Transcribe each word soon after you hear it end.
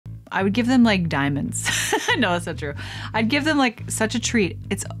I would give them like diamonds. No, that's not true. I'd give them like such a treat.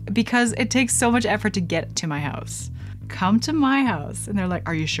 It's because it takes so much effort to get to my house. Come to my house. And they're like,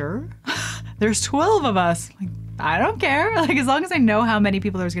 are you sure? There's 12 of us. Like, I don't care. Like, as long as I know how many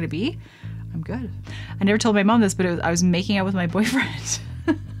people there's going to be, I'm good. I never told my mom this, but I was making out with my boyfriend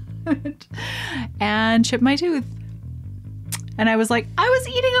and chipped my tooth. And I was like, I was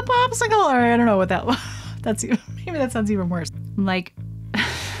eating a popsicle, or I don't know what that was. Maybe that sounds even worse. Like,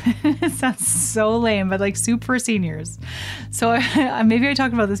 it sounds so lame, but like soup for seniors. So maybe I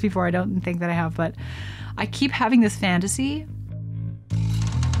talked about this before. I don't think that I have, but I keep having this fantasy.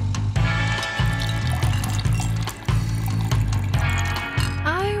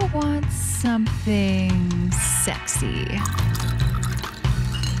 I want something sexy.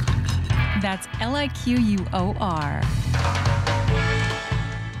 That's Liquor.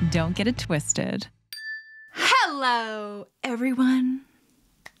 Don't get it twisted. Hello, everyone.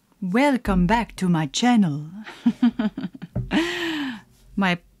 Welcome back to my channel.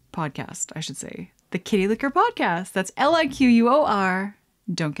 My podcast, I should say. The Kitty Liquor Podcast. That's Liquor.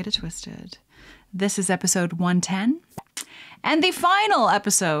 Don't get it twisted. This is episode 110 and the final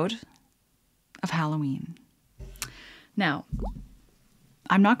episode of Halloween. Now,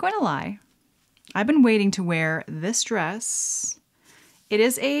 I'm not going to lie. I've been waiting to wear this dress. It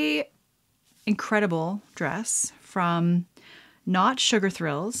is a incredible dress from not Sugar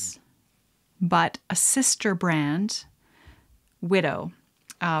Thrills, but a sister brand, Widow,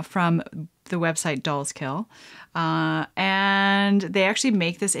 from the website Dolls Kill. And they actually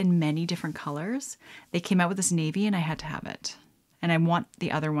make this in many different colors. They came out with this navy and I had to have it. And I want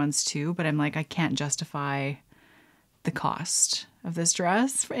the other ones too, but I'm like, I can't justify the cost of this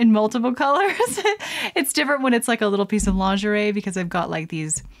dress in multiple colors. It's different when it's like a little piece of lingerie because I've got like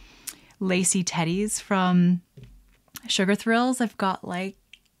these lacy teddies from Sugar Thrills. I've got like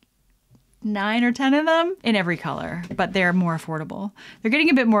 9 or 10 of them in every color, but they're more affordable. They're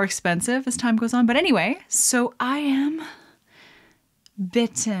getting a bit more expensive as time goes on. But anyway, so I am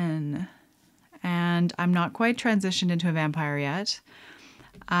bitten and I'm not quite transitioned into a vampire yet.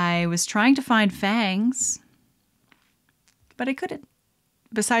 I was trying to find fangs, but I couldn't.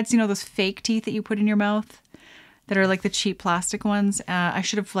 Besides, you know, those fake teeth that you put in your mouth that are like the cheap plastic ones. I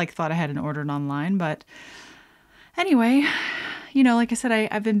should have like thought I had ordered online, but anyway, you know, like I said,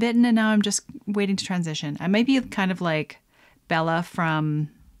 I've been bitten and now I'm just waiting to transition. I might be kind of like Bella from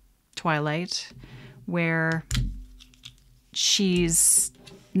Twilight, where she's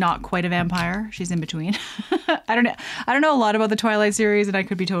not quite a vampire. She's in between. I don't know a lot about the Twilight series and I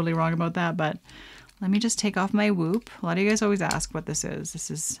could be totally wrong about that, but let me just take off my Whoop. A lot of you guys always ask what this is.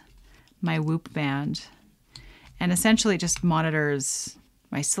 This is my Whoop band. And essentially it just monitors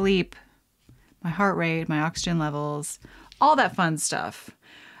my sleep, my heart rate, my oxygen levels, all that fun stuff.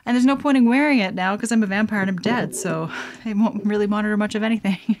 And there's no point in wearing it now because I'm a vampire and I'm dead, so it won't really monitor much of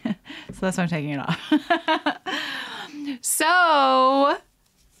anything. So that's why I'm taking it off. So,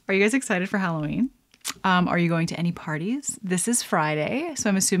 are you guys excited for Halloween? Are you going to any parties? This is Friday, so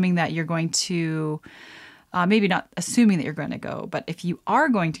I'm assuming that you're going to, maybe not assuming that you're going to go, but if you are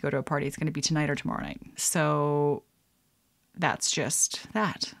going to go to a party, it's going to be tonight or tomorrow night. So that's just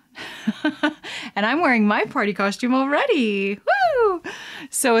that. And I'm wearing my party costume already. Woo!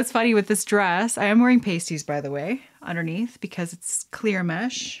 So it's funny with this dress. I am wearing pasties, by the way, underneath because it's clear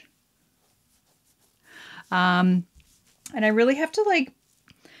mesh. And I really have to like,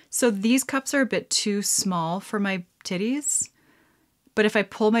 so these cups are a bit too small for my titties. But if I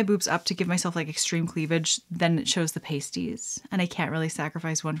pull my boobs up to give myself like extreme cleavage, then it shows the pasties. And I can't really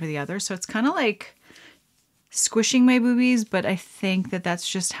sacrifice one for the other. So it's kind of like squishing my boobies, but I think that that's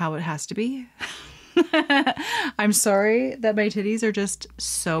just how it has to be. I'm sorry that my titties are just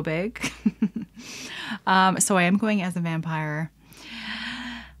so big. So I am going as a vampire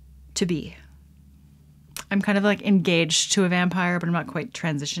to be. I'm kind of like engaged to a vampire, but I'm not quite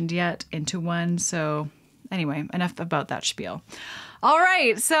transitioned yet into one. So anyway, enough about that spiel. All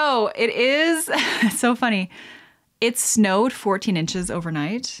right, so it is so funny. It snowed 14 inches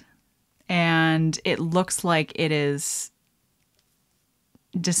overnight. And it looks like it is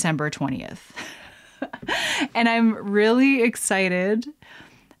December 20th. And I'm really excited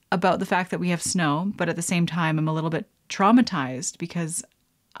about the fact that we have snow, but at the same time, I'm a little bit traumatized because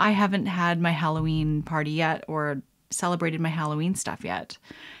I haven't had my Halloween party yet or celebrated my Halloween stuff yet.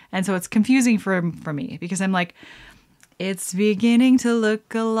 And so it's confusing for me because I'm like, it's beginning to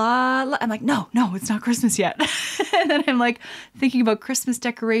look a lot. I'm like, no, it's not Christmas yet. And then I'm like thinking about Christmas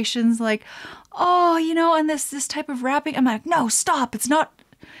decorations, like, oh, you know, and this type of wrapping. I'm like, no, stop. It's not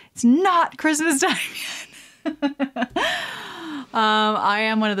Christmas time yet. I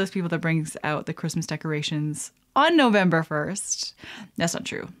am one of those people that brings out the Christmas decorations on November 1st. That's not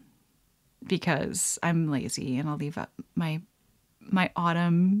true because I'm lazy and I'll leave up my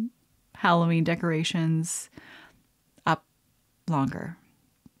autumn Halloween decorations up longer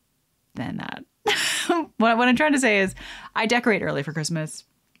than that. What I'm trying to say is I decorate early for Christmas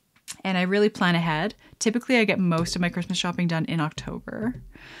and I really plan ahead. Typically, I get most of my Christmas shopping done in October.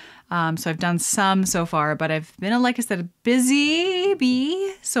 So I've done some so far, but I've been, like I said, a busy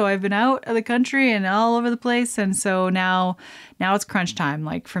bee. So I've been out of the country and all over the place. And so now it's crunch time.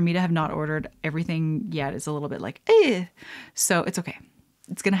 Like for me to have not ordered everything yet is a little bit like, eh. So it's okay.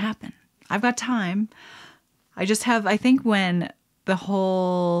 It's going to happen. I've got time. I think when the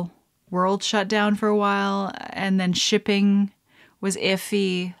whole world shut down for a while and then shipping was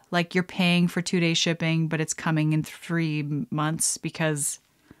iffy, like you're paying for 2 days shipping, but it's coming in 3 months because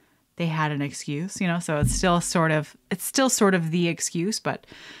they had an excuse, so it's still sort of the excuse, but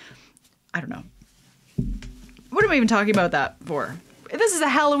I don't know. What am I even talking about that for? This is a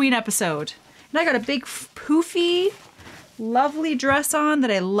Halloween episode and I got a big poofy, lovely dress on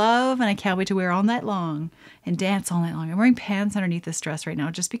that I love and I can't wait to wear all night long and dance all night long. I'm wearing pants underneath this dress right now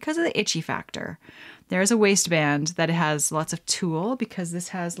just because of the itchy factor. There's a waistband that has lots of tulle because this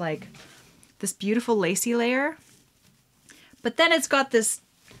has like this beautiful lacy layer, but then it's got this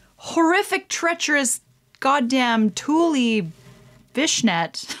horrific, treacherous, goddamn tulle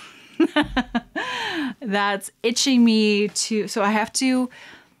fishnet that's itching me to. So I have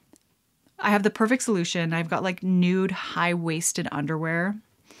the perfect solution. I've got like nude, high-waisted underwear.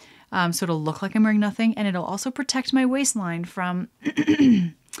 So it'll look like I'm wearing nothing. And it'll also protect my waistline from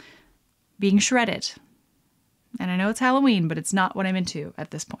being shredded. And I know it's Halloween, but it's not what I'm into at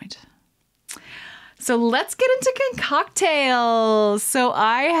this point. So let's get into cocktails. So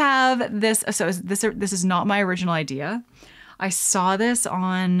I have this. So this is not my original idea. I saw this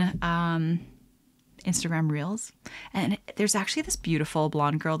on Instagram Reels, and there's actually this beautiful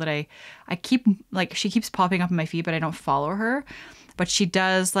blonde girl that I keep she keeps popping up in my feed, but I don't follow her. But she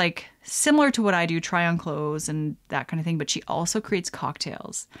does like similar to what I do, try on clothes and that kind of thing. But she also creates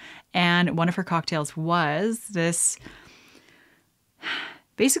cocktails, and one of her cocktails was this.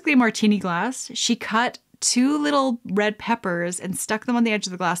 Basically a martini glass. She cut 2 little red peppers and stuck them on the edge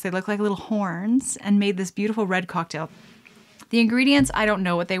of the glass. They look like little horns and made this beautiful red cocktail. The ingredients, I don't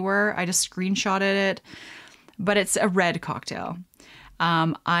know what they were. I just screenshotted it, but it's a red cocktail.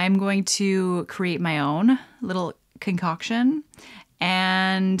 I'm going to create my own little concoction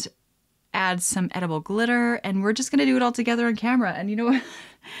and add some edible glitter, and we're just going to do it all together on camera. And you know what?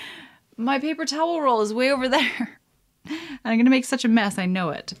 My paper towel roll is way over there. And I'm going to make such a mess, I know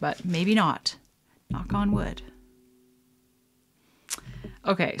it, but maybe not. Knock on wood.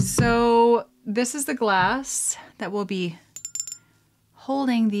 Okay, so this is the glass that will be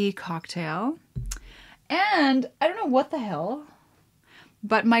holding the cocktail. And I don't know what the hell,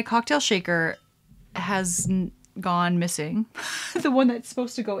 but my cocktail shaker has gone missing. The one that's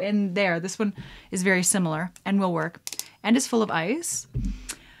supposed to go in there. This one is very similar and will work and is full of ice.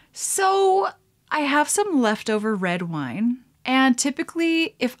 So I have some leftover red wine, and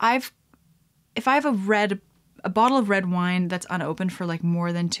typically if I have a bottle of red wine that's unopened for like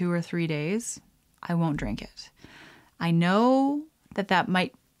more than 2 or 3 days, I won't drink it. I know that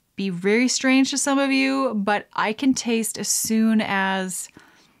might be very strange to some of you, but I can taste as soon as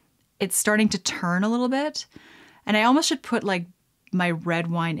it's starting to turn a little bit. And I almost should put like my red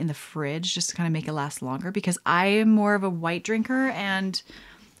wine in the fridge just to kind of make it last longer, because I am more of a white drinker and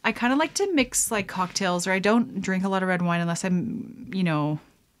I kind of like to mix like cocktails, or I don't drink a lot of red wine unless I'm,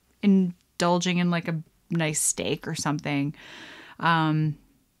 indulging in like a nice steak or something.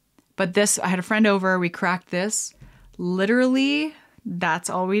 But this, I had a friend over, we cracked this. Literally,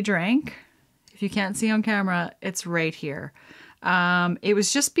 that's all we drank. If you can't see on camera, it's right here. It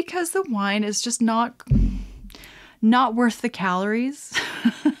was just because the wine is just not worth the calories.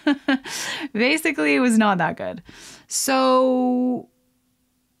 Basically, it was not that good. So,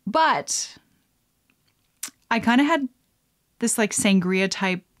 but I kind of had this like sangria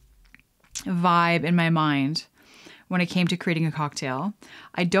type vibe in my mind when it came to creating a cocktail.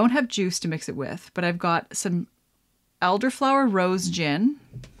 I don't have juice to mix it with, but I've got some elderflower rose gin,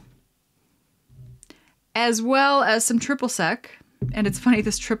 as well as some triple sec. And it's funny,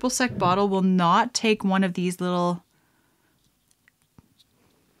 this triple sec bottle will not take one of these little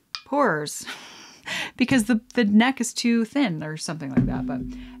pourers because the neck is too thin or something like that.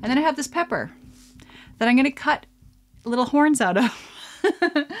 And then I have this pepper that I'm going to cut little horns out of.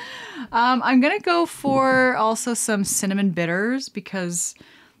 I'm going to go for also some cinnamon bitters because,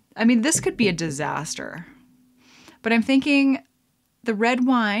 I mean, this could be a disaster. But I'm thinking the red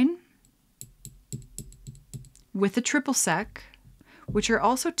wine with the triple sec, which are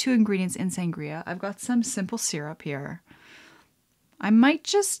also 2 ingredients in sangria. I've got some simple syrup here. I might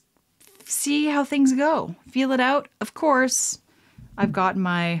just see how things go. Feel it out. Of course, I've got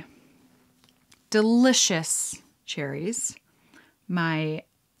my delicious cherries, my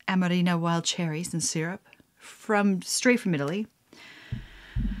Amarina wild cherries and syrup straight from Italy.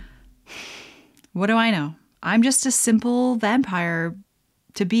 What do I know? I'm just a simple vampire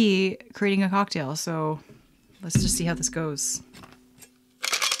to be creating a cocktail. So let's just see how this goes.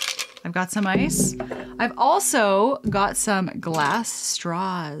 I've got some ice. I've also got some glass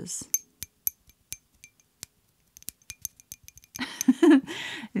straws.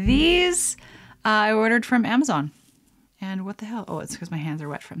 These I ordered from Amazon. And what the hell? Oh, it's because my hands are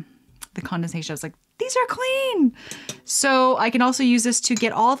wet from the condensation. I was like, these are clean. So I can also use this to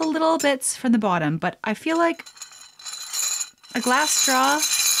get all the little bits from the bottom. But I feel like a glass straw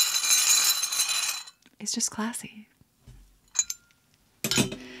is just classy.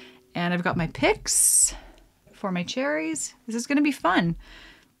 And I've got my picks for my cherries. This is going to be fun.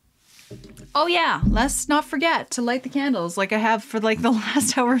 Oh yeah, let's not forget to light the candles like I have for like the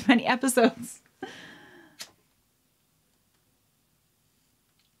last however many episodes.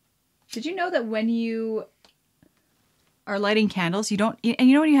 Did you know that when you are lighting candles, you don't, and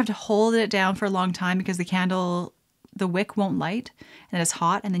you know when you have to hold it down for a long time because the wick won't light and it's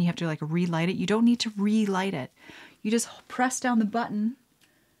hot and then you have to like relight it. You don't need to relight it. You just press down the button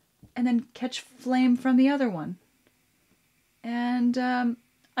and then catch flame from the other one. And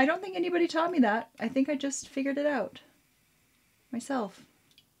I don't think anybody taught me that. I think I just figured it out myself.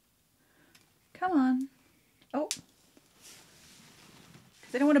 Come on. Oh.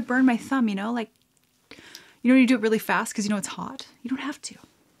 Because I don't want to burn my thumb, you know? Like, you know when you do it really fast because you know it's hot? You don't have to.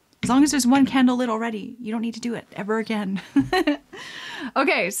 As long as there's one candle lit already, you don't need to do it ever again.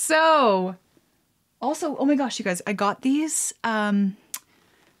 Okay, so also, oh my gosh, you guys, I got these.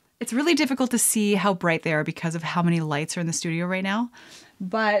 It's really difficult to see how bright they are because of how many lights are in the studio right now.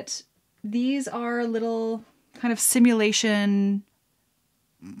 But these are little kind of simulation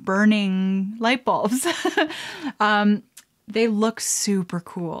burning light bulbs. They look super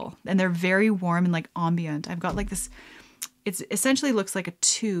cool and they're very warm and like ambient. I've got like this, it essentially looks like a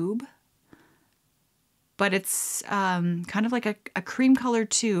tube, but it's kind of like a cream colored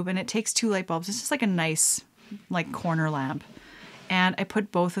tube and it takes 2 light bulbs. It's just like a nice like corner lamp. And I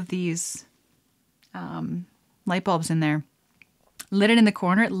put both of these light bulbs in there, lit it in the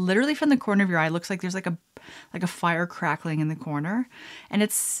corner. Literally from the corner of your eye, it looks like there's like a fire crackling in the corner. And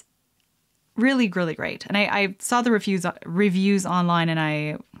it's really, really great. And I saw the reviews online and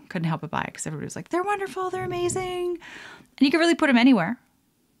I couldn't help but buy it because everybody was like, they're wonderful, they're amazing. And you can really put them anywhere.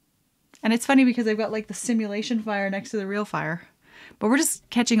 And it's funny because I've got like the simulation fire next to the real fire. But we're just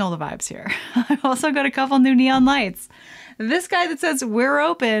catching all the vibes here. I've also got a couple new neon lights. This guy that says we're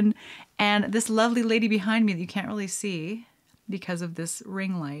open and this lovely lady behind me that you can't really see because of this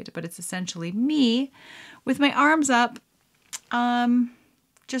ring light, but it's essentially me with my arms up,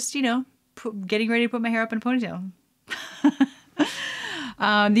 just, you know, getting ready to put my hair up in a ponytail.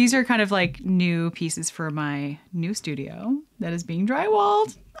 These are kind of like new pieces for my new studio that is being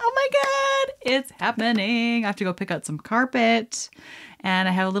drywalled. Oh my God, it's happening. I have to go pick out some carpet and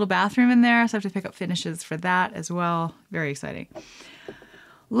I have a little bathroom in there. So I have to pick up finishes for that as well. Very exciting.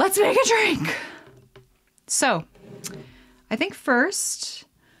 Let's make a drink. So I think first,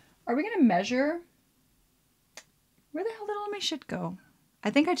 are we going to measure? Where the hell did all my shit go? I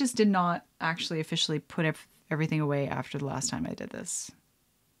think I just did not actually officially put everything away after the last time I did this.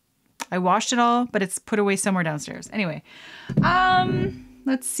 I washed it all, but it's put away somewhere downstairs. Anyway,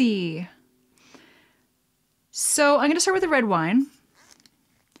 let's see. So I'm going to start with the red wine.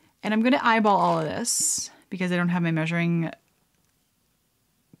 And I'm going to eyeball all of this because I don't have my measuring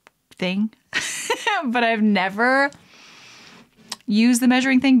thing. But I've never used the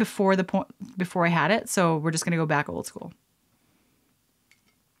measuring thing before I had it. So we're just going to go back old school.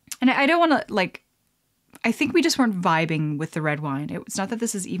 And I don't want to, like, I think we just weren't vibing with the red wine. It's not that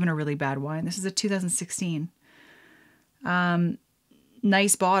this is even a really bad wine. This is a 2016.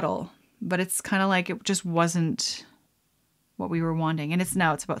 Nice bottle, but it's kind of like it just wasn't what we were wanting. And it's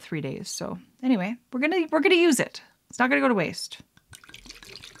about 3 days. So anyway, we're gonna use it. It's not gonna go to waste.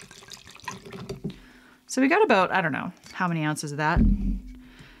 So we got about, I don't know, how many ounces of that?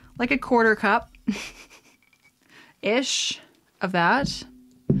 Like a 1/4 cup ish of that.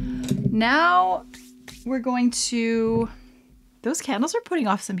 Now we're going to, those candles are putting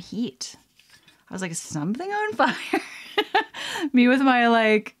off some heat. I was like, is something on fire? Me with my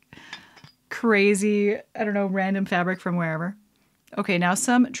like crazy, I don't know, random fabric from wherever. Okay, now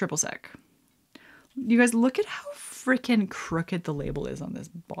some triple sec. You guys, look at how freaking crooked the label is on this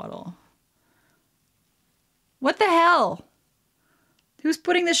bottle. What the hell? Who's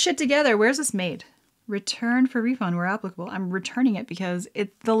putting this shit together? Where's this made? Return for refund where applicable. I'm returning it because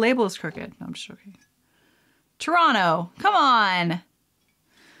the label is crooked. No, I'm just joking. Toronto, come on. What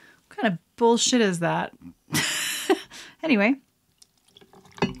kind of bullshit is that? Anyway.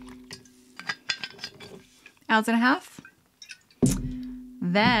 1.5 ounces.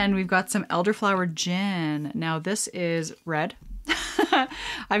 Then we've got some elderflower gin. Now this is red.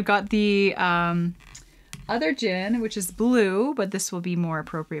 I've got the other gin, which is blue, but this will be more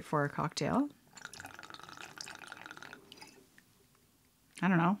appropriate for a cocktail. I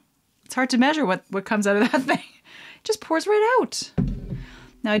don't know. It's hard to measure what comes out of that thing. It just pours right out.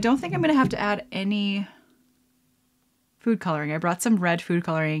 Now I don't think I'm gonna have to add any food coloring. I brought some red food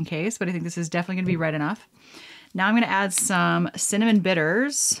coloring in case, but I think this is definitely gonna be red enough. Now I'm gonna add some cinnamon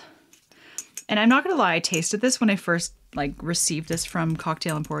bitters. And I'm not gonna lie, I tasted this when I first received this from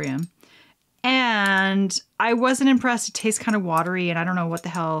Cocktail Emporium. And I wasn't impressed. It tastes kind of watery and I don't know what the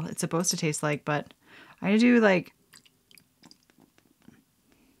hell it's supposed to taste like, but I do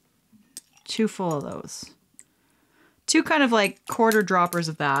 2 full of those. 2 kind of quarter droppers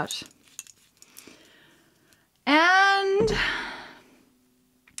of that. And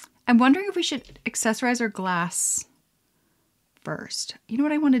I'm wondering if we should accessorize our glass first. You know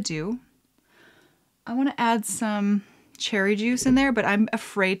what I want to do? I want to add some cherry juice in there, but I'm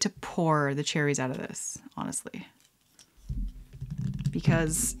afraid to pour the cherries out of this, honestly.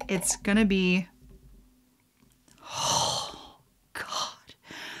 Because it's gonna be, oh God.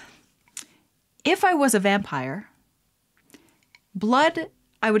 If I was a vampire, blood,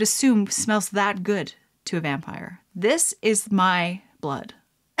 I would assume, smells that good to a vampire. This is my blood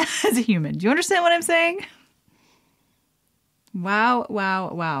as a human. Do you understand what I'm saying? Wow,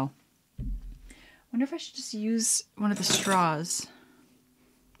 wow, wow. Wonder if I should just use one of the straws.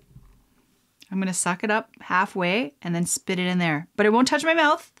 I'm gonna suck it up halfway and then spit it in there, but it won't touch my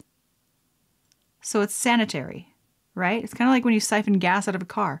mouth. So it's sanitary, right? It's kind of like when you siphon gas out of a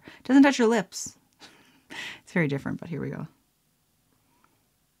car. It doesn't touch your lips. It's very different, but here we go.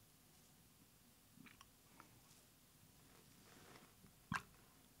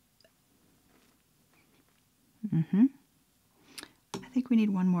 I think we need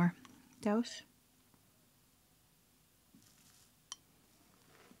one more dose.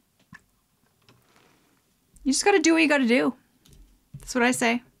 You just got to do what you got to do. That's what I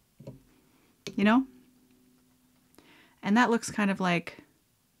say. You know? And that looks kind of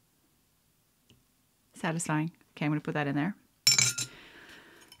satisfying. Okay, I'm going to put that in there.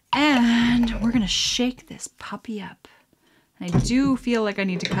 And we're going to shake this puppy up. And I do feel like I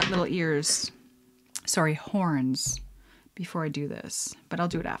need to cut little ears. Sorry, horns. Before I do this. But I'll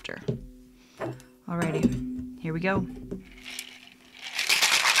do it after. Alrighty. Here we go.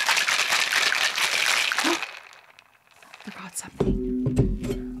 Forgot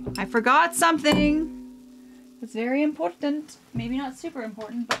something. I forgot something. It's very important. Maybe not super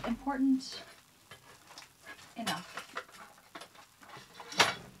important, but important enough.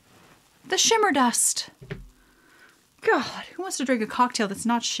 The shimmer dust. God, who wants to drink a cocktail that's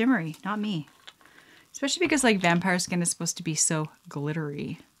not shimmery? Not me. Especially because vampire skin is supposed to be so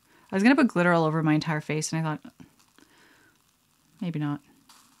glittery. I was gonna put glitter all over my entire face and I thought, maybe not.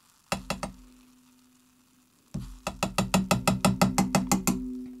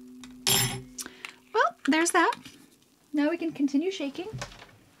 There's that. Now we can continue shaking.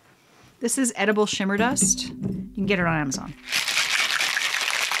 This is edible shimmer dust. You can get it on Amazon.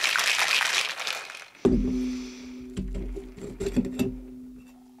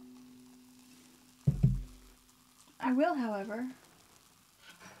 I will, however,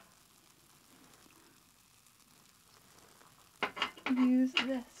 use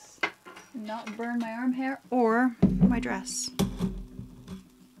this and not burn my arm hair or my dress.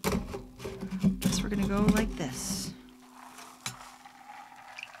 We're gonna go like this.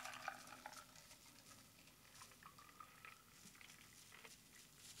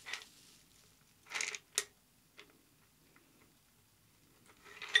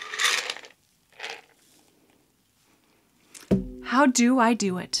 How do I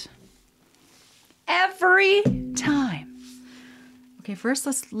do it? Every time. Okay, first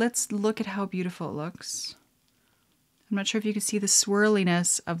let's look at how beautiful it looks. I'm not sure if you can see the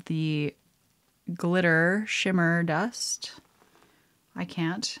swirliness of the glitter shimmer dust. I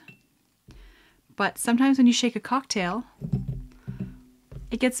can't. But sometimes when you shake a cocktail,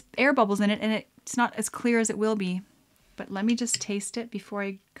 it gets air bubbles in it and it's not as clear as it will be. But let me just taste it before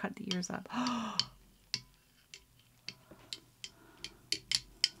I cut the ears up.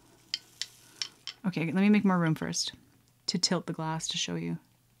 Okay, let me make more room first to tilt the glass to show you.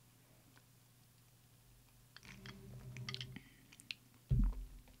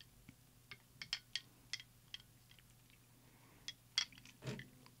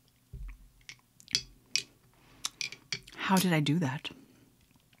 How did I do that?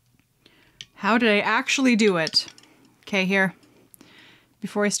 How did I actually do it? Okay, here.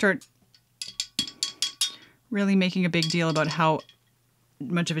 Before I start really making a big deal about how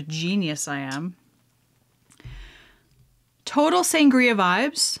much of a genius I am. Total sangria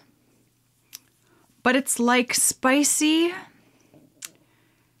vibes, but it's like spicy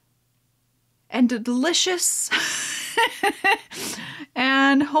and delicious.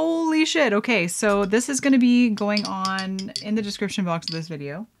 And holy shit. Okay, so this is going to be going on in the description box of this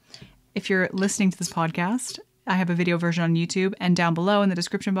video. If you're listening to this podcast, I have a video version on YouTube, and down below in the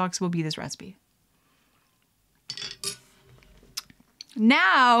description box will be this recipe.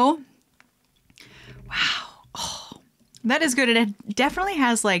 Now, wow. Oh, that is good. And it definitely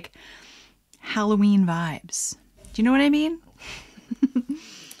has like Halloween vibes. Do you know what I mean?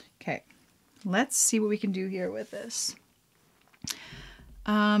 Okay, let's see what we can do here with this.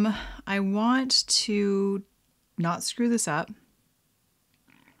 I want to not screw this up,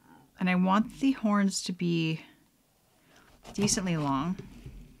 and I want the horns to be decently long.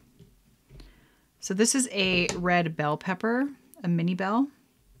 So this is a red bell pepper, a mini bell,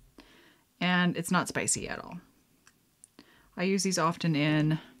 and it's not spicy at all. I use these often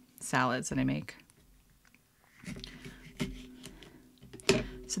in salads that I make.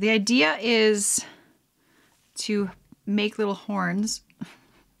 So the idea is to make little horns,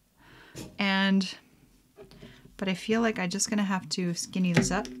 but I feel like I'm just gonna have to skinny this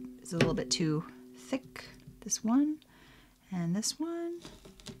up. It's a little bit too thick. This one and this one.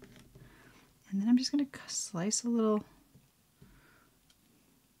 And then I'm just gonna slice a little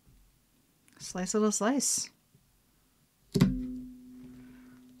slice.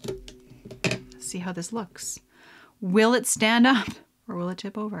 See how this looks. Will it stand up or will it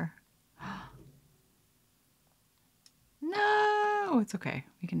tip over? No, it's okay.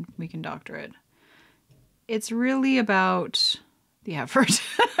 We can doctor it. It's really about the effort.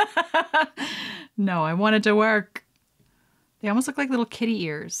 No, I want it to work. They almost look like little kitty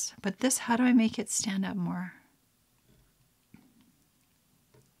ears. But this, how do I make it stand up more?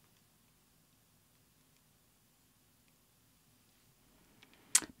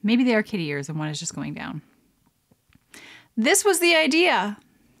 Maybe they are kitty ears and one is just going down. This was the idea.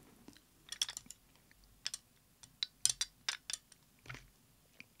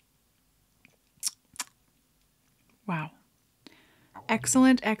 Wow.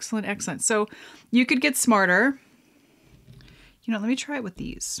 Excellent, excellent, excellent. So you could get smarter. You know, let me try it with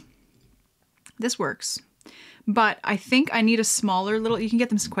these. This works. But I think I need a smaller little, you can get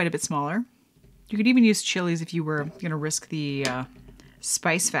them quite a bit smaller. You could even use chilies if you were going to risk the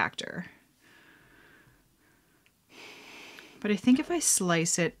spice factor. But I think if I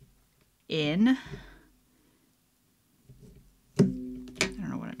slice it in, I don't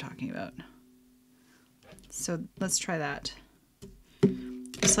know what I'm talking about. So let's try that.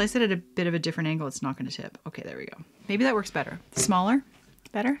 Slice it at a bit of a different angle, it's not going to tip. Okay, there we go. Maybe that works better. Smaller?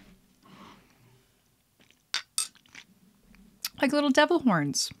 Better? Like little devil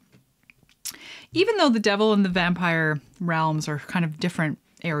horns. Even though the devil and the vampire realms are kind of different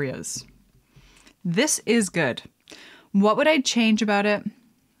areas, this is good. What would I change about it?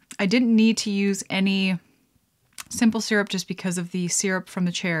 I didn't need to use any simple syrup just because of the syrup from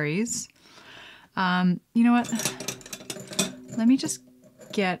the cherries. You know what? Let me just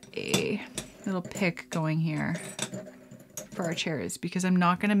get a little pick going here for our cherries because I'm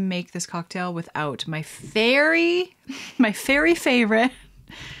not going to make this cocktail without my very favorite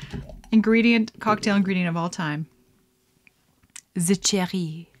cocktail ingredient of all time. The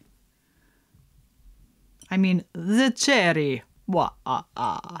cherry. I mean, the cherry.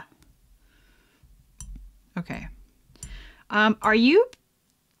 Wah-ah-ah. Okay. Are you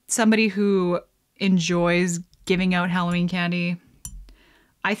somebody who enjoys giving out Halloween candy?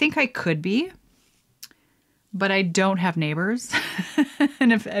 I think I could be, but I don't have neighbors.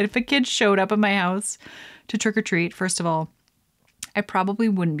 And if a kid showed up at my house to trick or treat, first of all, I probably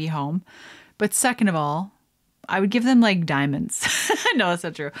wouldn't be home. But second of all, I would give them like diamonds. No, that's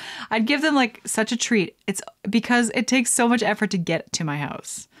not true. I'd give them like such a treat. It's because it takes so much effort to get to my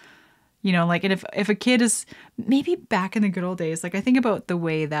house. You know, like, and if a kid is maybe back in the good old days, like I think about the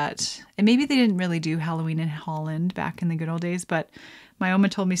way that, and maybe they didn't really do Halloween in Holland back in the good old days, but my Oma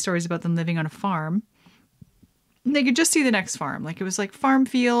told me stories about them living on a farm. And they could just see the next farm. Like it was like farm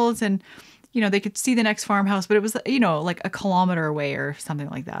fields and, you know, they could see the next farmhouse, but it was, you know, like a kilometer away or something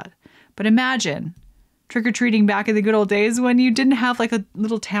like that. But imagine trick-or-treating back in the good old days when you didn't have like a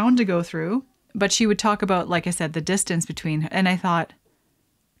little town to go through. But she would talk about, like I said, the distance between, and I thought,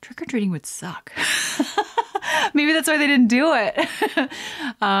 trick-or-treating would suck. Maybe that's why they didn't do it.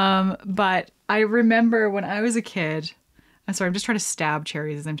 But I remember when I was a kid, I'm sorry, I'm just trying to stab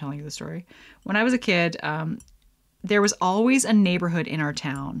cherries as I'm telling you the story. When I was a kid, there was always a neighborhood in our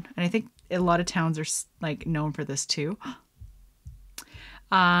town. And I think a lot of towns are like known for this too.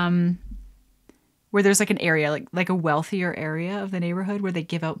 Where there's like an area, like a wealthier area of the neighborhood where they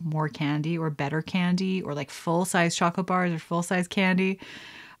give out more candy or better candy or like full-size chocolate bars or full-size candy.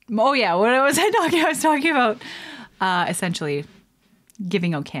 Oh yeah, what was I talking? I was talking about essentially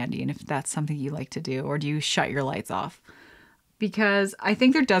giving out candy, and if that's something you like to do, or do you shut your lights off? Because I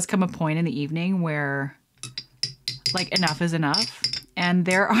think there does come a point in the evening where like enough is enough, and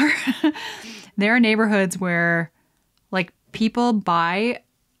there are neighborhoods where like people buy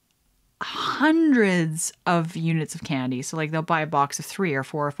hundreds of units of candy. So like they'll buy a box of 3 or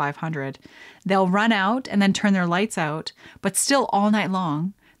 4 or 500. They'll run out and then turn their lights out, but still all night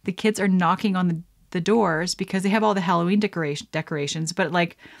long, the kids are knocking on the doors because they have all the Halloween decorations. But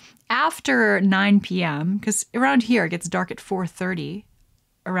like after 9 p.m., because around here it gets dark at 4:30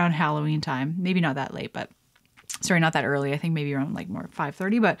 around Halloween time. Maybe not that late, but sorry, not that early. I think maybe around like more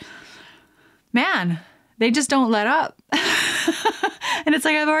 5:30. But man, they just don't let up. And it's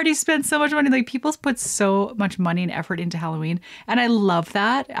like, I've already spent so much money. Like people put so much money and effort into Halloween. And I love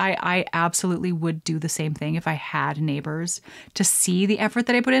that. I absolutely would do the same thing if I had neighbors to see the effort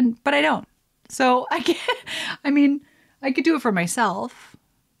that I put in, but I don't. So I could do it for myself,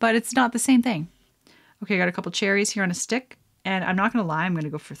 but it's not the same thing. Okay, I got a couple cherries here on a stick. And I'm not going to lie, I'm going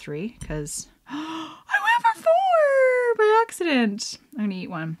to go for 3 because I went for 4 by accident. I'm going to eat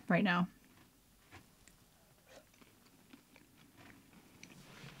one right now.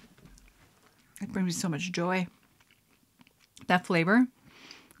 It brings me so much joy. That flavor.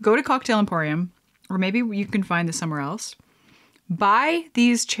 Go to Cocktail Emporium, or maybe you can find this somewhere else. Buy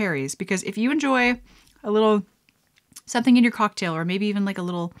these cherries, because if you enjoy a little something in your cocktail, or maybe even like a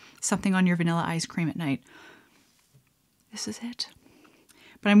little something on your vanilla ice cream at night, this is it.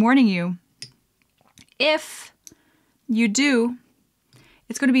 But I'm warning you, if you do,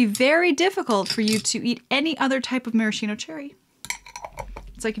 it's going to be very difficult for you to eat any other type of maraschino cherry.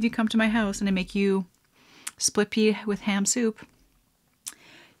 It's like if you come to my house and I make you split pea with ham soup,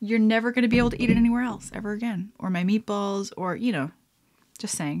 you're never going to be able to eat it anywhere else ever again. Or my meatballs, or, you know,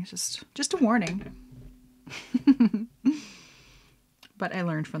 just saying, just a warning. But I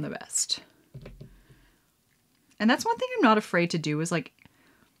learned from the best. And that's one thing I'm not afraid to do, is like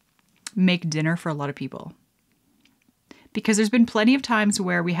make dinner for a lot of people. Because there's been plenty of times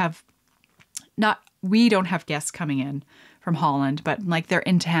where we don't have guests coming in from Holland, but like they're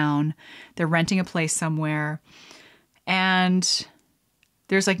in town, they're renting a place somewhere, and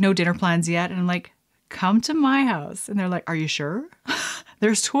there's like no dinner plans yet. And I'm like, come to my house. And they're like, are you sure?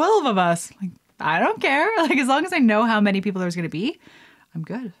 There's 12 of us. Like, I don't care. Like, as long as I know how many people there's going to be, I'm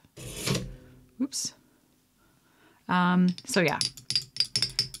good. Oops. So yeah,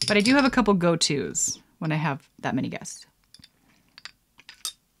 but I do have a couple go-tos when I have that many guests.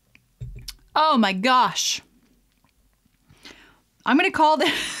 Oh my gosh. I'm going to call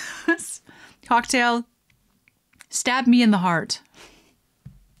this cocktail Stab Me in the Heart.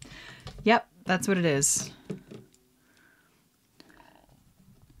 Yep, that's what it is.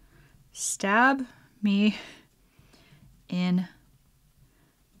 Stab me in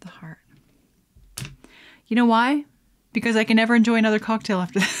the heart. You know why? Because I can never enjoy another cocktail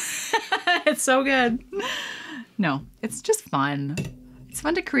after that. It's so good. No, it's just fun. It's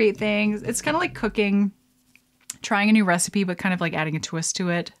fun to create things. It's kind of like cooking, trying a new recipe, but kind of like adding a twist to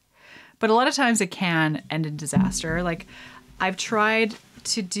it. But a lot of times it can end in disaster. Like I've tried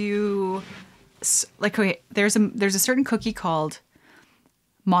to do, like, okay, there's a certain cookie called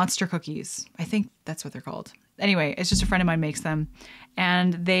monster cookies. I think that's what they're called. Anyway, it's just a friend of mine makes them,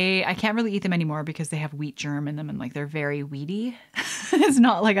 and I can't really eat them anymore because they have wheat germ in them, and like they're very wheaty. It's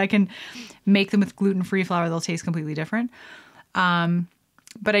not like I can make them with gluten-free flour. They'll taste completely different.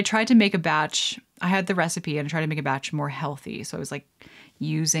 But I tried to make a batch. I had the recipe and I tried to make a batch more healthy. So I was like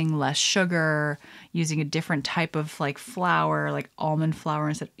using less sugar, using a different type of like flour, like almond flour. And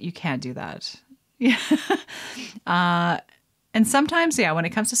I said, you can't do that. Yeah. And sometimes, yeah, when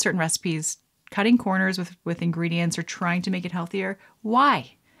it comes to certain recipes, cutting corners with ingredients or trying to make it healthier,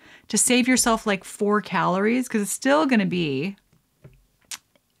 why? To save yourself like 4 calories, because it's still going to be,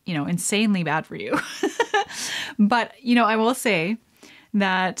 you know, insanely bad for you. But, you know, I will say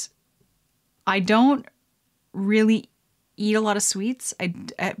that I don't really eat a lot of sweets.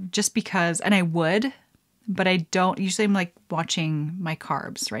 Just because, and I would, but I don't. Usually I'm like watching my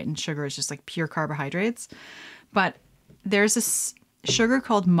carbs, right? And sugar is just like pure carbohydrates. But there's this sugar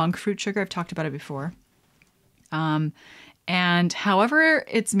called monk fruit sugar. I've talked about it before. And however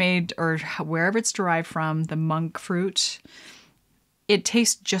it's made or wherever it's derived from, the monk fruit, it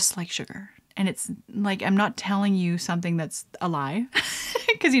tastes just like sugar. And it's like, I'm not telling you something that's a lie.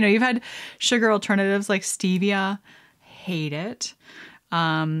 Because, you know, you've had sugar alternatives like stevia. Hate it.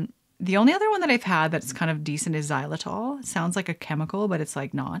 The only other one that I've had that's kind of decent is xylitol. It sounds like a chemical, but it's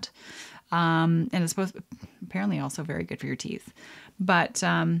like not. And it's apparently also very good for your teeth. But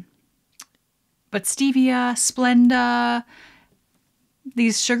stevia, Splenda,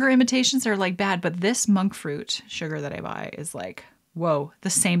 these sugar imitations are like bad. But this monk fruit sugar that I buy is like, whoa, the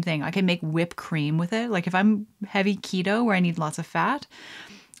same thing. I can make whipped cream with it. Like if I'm heavy keto where I need lots of fat,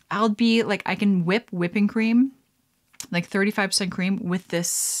 I'll be like, I can whipping cream, like 35% cream with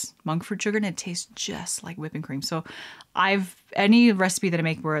this monk fruit sugar, and it tastes just like whipping cream. So any recipe that I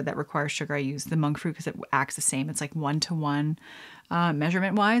make that requires sugar, I use the monk fruit because it acts the same. It's like 1-to-1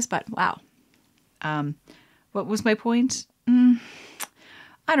 measurement wise, but wow. What was my point?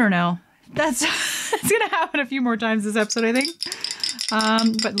 I don't know. It's going to happen a few more times this episode, I think.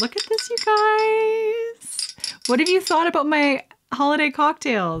 But look at this, you guys. What have you thought about my holiday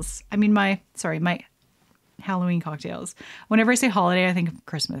cocktails? I mean, my Halloween cocktails. Whenever I say holiday, I think of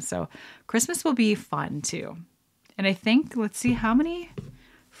Christmas. So Christmas will be fun too. And I think, let's see, how many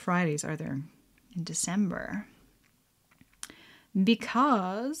Fridays are there in December?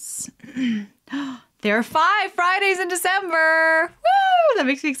 Because there are 5 Fridays in December. Woo! That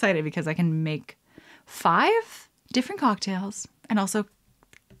makes me excited because I can make 5 different cocktails and also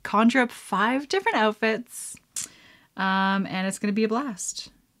conjure up 5 different outfits. And it's going to be a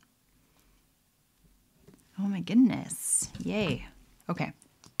blast. Oh my goodness. Yay. Okay.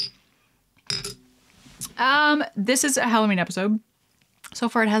 This is a Halloween episode. So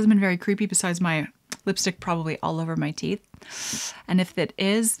far it hasn't been very creepy besides my lipstick probably all over my teeth. And if it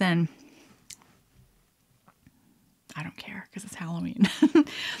is, then I don't care because it's Halloween.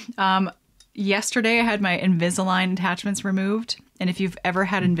 Yesterday I had my Invisalign attachments removed. And if you've ever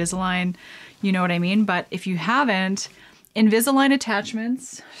had Invisalign, you know what I mean. But if you haven't, Invisalign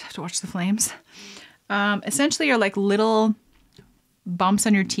attachments, I have to watch the flames, essentially are like little bumps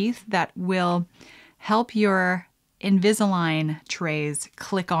on your teeth that will help your Invisalign trays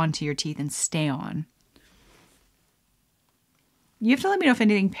click onto your teeth and stay on. You have to let me know if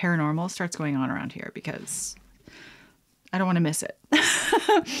anything paranormal starts going on around here because I don't want to miss it.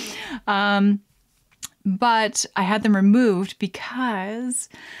 But I had them removed because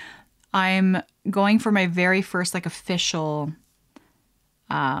I'm going for my very first like official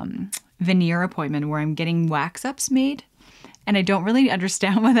veneer appointment where I'm getting wax ups made. And I don't really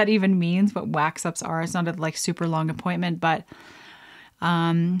understand what that even means, what wax ups are. It's not a like super long appointment, but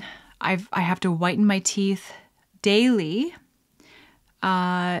I have to whiten my teeth daily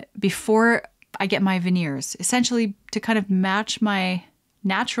before I get my veneers, essentially to kind of match my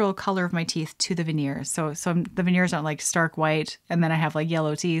natural color of my teeth to the veneers. So the veneers aren't like stark white and then I have like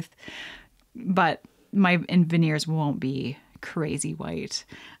yellow teeth, but my veneers won't be crazy white.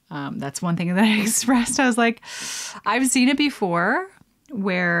 That's one thing that I expressed. I was like, I've seen it before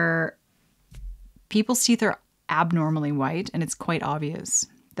where people's teeth are abnormally white and it's quite obvious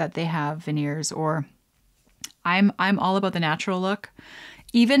that they have veneers, or I'm all about the natural look.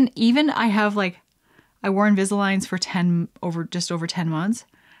 Even I have like, I wore Invisaligns for just over 10 months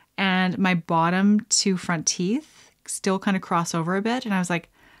and my bottom 2 front teeth still kind of cross over a bit. And I was like,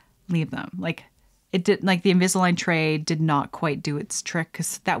 leave them. Like it did, like the Invisalign tray did not quite do its trick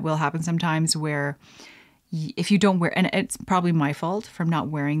because that will happen sometimes where if you don't wear, and it's probably my fault from not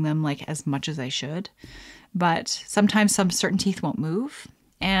wearing them like as much as I should, but sometimes some certain teeth won't move.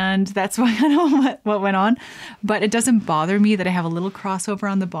 And that's why I don't know what went on. But it doesn't bother me that I have a little crossover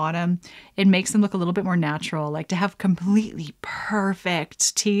on the bottom. It makes them look a little bit more natural. Like to have completely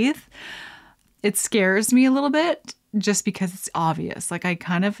perfect teeth, it scares me a little bit just because it's obvious. Like I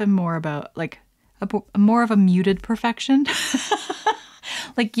kind of am more about like more of a muted perfection.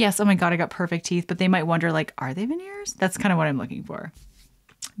 Like, yes, oh my God, I got perfect teeth. But they might wonder like, are they veneers? That's kind of what I'm looking for.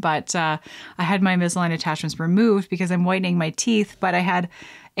 But I had my Invisalign attachments removed because I'm whitening my teeth, but I had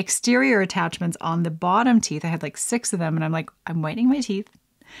exterior attachments on the bottom teeth. I had like 6 of them and I'm like, I'm whitening my teeth,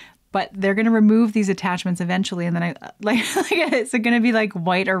 but they're going to remove these attachments eventually. And then I it's going to be like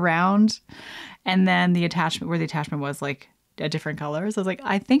white around. And then the attachment where the attachment was like a different color. So I was like,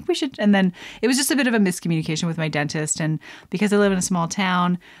 I think we should. And then it was just a bit of a miscommunication with my dentist. And because I live in a small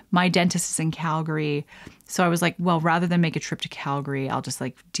town, my dentist is in Calgary. So I was like, well, rather than make a trip to Calgary, I'll just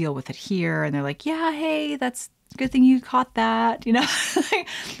like deal with it here. And they're like, yeah, hey, that's a good thing you caught that. You know,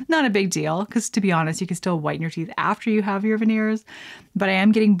 not a big deal. Because to be honest, you can still whiten your teeth after you have your veneers. But I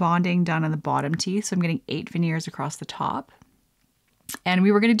am getting bonding done on the bottom teeth. So I'm getting 8 veneers across the top. And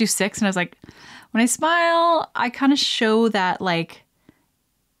we were going to do 6. And I was like, when I smile, I kind of show that like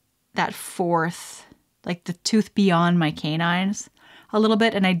that fourth, like the tooth beyond my canines a little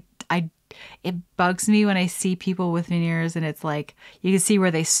bit. And it bugs me when I see people with veneers and it's like, you can see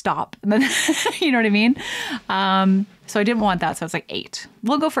where they stop. And then, you know what I mean? So I didn't want that. So I was like 8.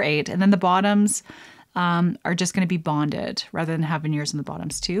 We'll go for 8. And then the bottoms are just going to be bonded rather than have veneers in the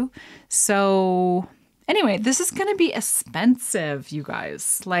bottoms too. So anyway, this is going to be expensive, you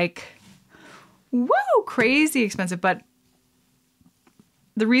guys. Like, whoa, crazy expensive. But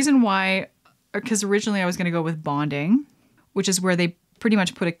the reason why, because originally I was going to go with bonding, which is where they pretty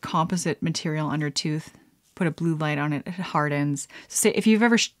much put a composite material on your tooth, put a blue light on it, it hardens. So say if you've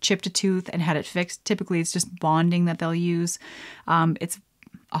ever chipped a tooth and had it fixed, typically it's just bonding that they'll use. It's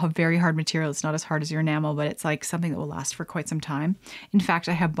a very hard material. It's not as hard as your enamel, but it's like something that will last for quite some time. In fact,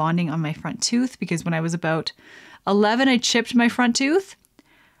 I have bonding on my front tooth because when I was about 11, I chipped my front tooth.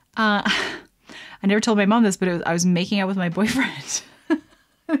 I never told my mom this, but I was making out with my boyfriend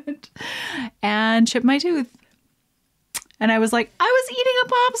and chipped my tooth. And I was like, I was eating a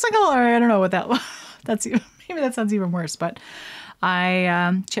popsicle, or I don't know what that was. Maybe that sounds even worse, but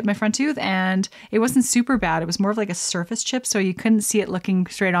I chipped my front tooth and it wasn't super bad. It was more of like a surface chip. So you couldn't see it looking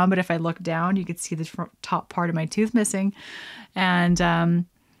straight on, but if I looked down, you could see the top part of my tooth missing. And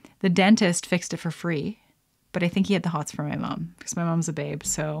the dentist fixed it for free, but I think he had the hots for my mom because my mom's a babe.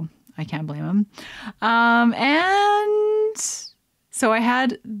 So I can't blame him. And so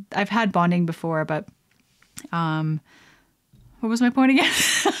I've had bonding before, but what was my point again?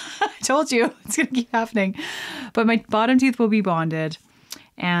 I told you it's going to keep happening. But my bottom teeth will be bonded.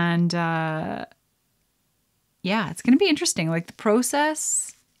 And yeah, it's going to be interesting. Like the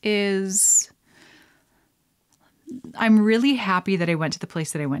process is, I'm really happy that I went to the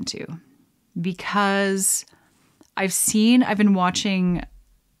place that I went to because I've been watching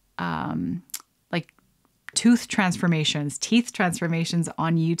like teeth transformations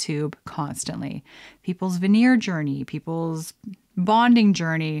on YouTube constantly. People's veneer journey, people's bonding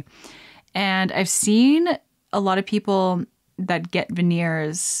journey. And I've seen a lot of people that get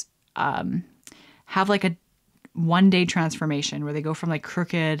veneers have like a 1-day transformation where they go from like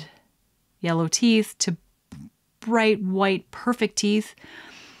crooked yellow teeth to bright white perfect teeth.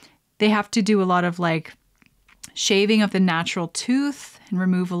 They have to do a lot of like shaving of the natural tooth and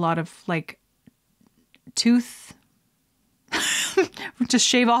remove a lot of like tooth, just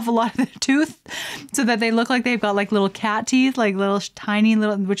shave off a lot of the tooth so that they look like they've got like little cat teeth, like little tiny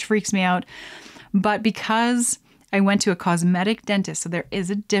little, which freaks me out. But because I went to a cosmetic dentist, so there is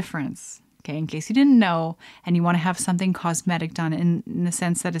a difference, okay, in case you didn't know, and you want to have something cosmetic done in the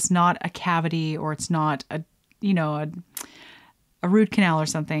sense that it's not a cavity or it's not a root canal or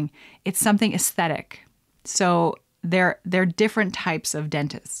something. It's something aesthetic. So they're different types of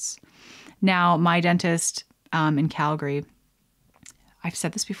dentists. Now, my dentist in Calgary, I've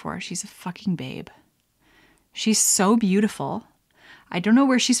said this before, she's a fucking babe. She's so beautiful. I don't know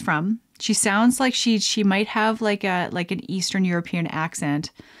where she's from. She sounds like she might have like an Eastern European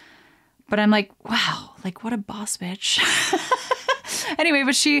accent. But I'm like, wow, like what a boss bitch. Anyway,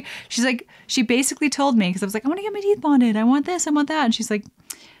 but she's like, she basically told me, because I was like, I want to get my teeth bonded. I want this, I want that. And she's like,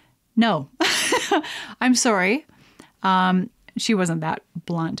 no, I'm sorry. She wasn't that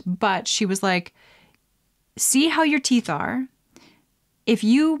blunt, but she was like, see how your teeth are. If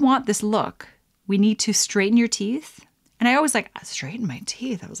you want this look, we need to straighten your teeth. And I always like, straighten my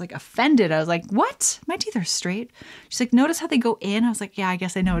teeth. I was like offended. I was like, what? My teeth are straight. She's like, notice how they go in? I was like, yeah, I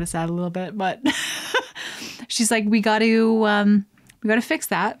guess I noticed that a little bit, but she's like, we got to fix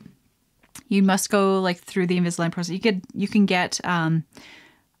that. You must go like through the Invisalign process. You can get,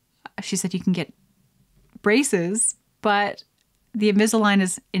 she said you can get braces, but the Invisalign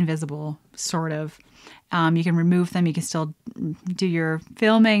is invisible, sort of. You can remove them. You can still do your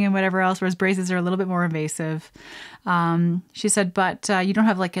filming and whatever else, whereas braces are a little bit more invasive. She said, but you don't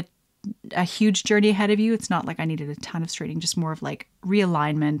have like a huge journey ahead of you. It's not like I needed a ton of straightening, just more of like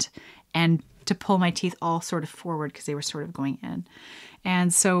realignment and to pull my teeth all sort of forward because they were sort of going in.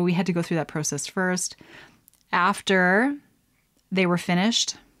 And so we had to go through that process first. After they were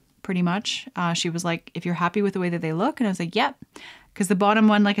finished, pretty much, she was like, if you're happy with the way that they look. And I was like, yep. Because the bottom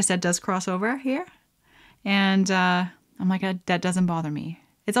one, like I said, does cross over here. And I I'm like, that doesn't bother me.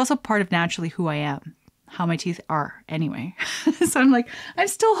 It's also part of naturally who I am, how my teeth are anyway. So I'm like, I'm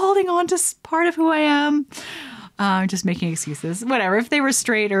still holding on to part of who I am. Just making excuses. Whatever. If they were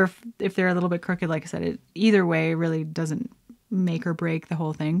straight or if they're a little bit crooked, like I said, either way really doesn't make or break the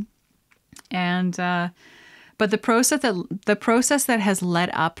whole thing. And but the process that has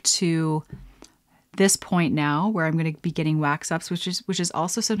led up to this point now, where I'm going to be getting wax ups, which is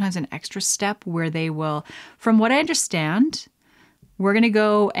also sometimes an extra step where they will, from what I understand, we're going to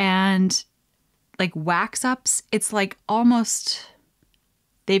go and like wax ups. It's like almost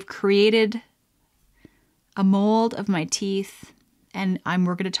they've created a mold of my teeth, and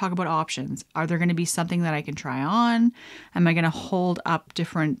we're going to talk about options. Are there going to be something that I can try on? Am I going to hold up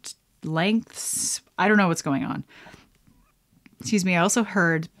different lengths? I don't know what's going on. Excuse me. I also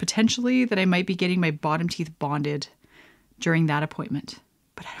heard potentially that I might be getting my bottom teeth bonded during that appointment,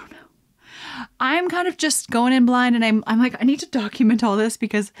 but I don't know. I'm kind of just going in blind, and I'm like, I need to document all this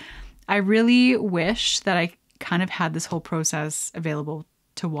because I really wish that I kind of had this whole process available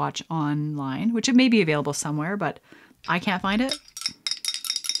to watch online, which it may be available somewhere, but I can't find it.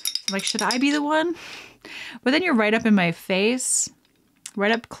 Like, should I be the one? But then you're right up in my face,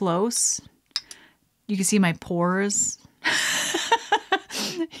 right up close. You can see my pores.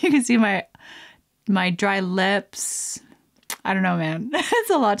 You can see my dry lips. I don't know, man. It's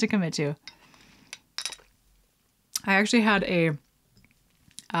a lot to commit to. I actually had a,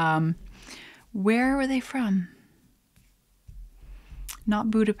 where were they from?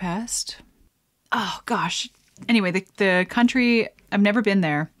 Not Budapest. Oh gosh. Anyway, the country, I've never been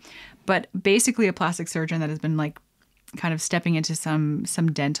there, but basically a plastic surgeon that has been like kind of stepping into some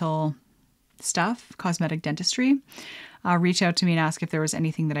dental stuff, cosmetic dentistry, reach out to me and ask if there was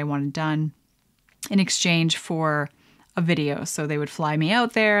anything that I wanted done in exchange for a video. So they would fly me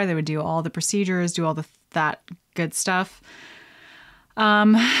out there. They would do all the procedures, do all that good stuff.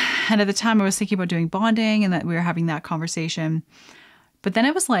 And at the time I was thinking about doing bonding, and that we were having that conversation. But then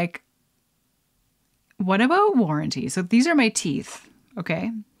I was like, what about warranty? So these are my teeth,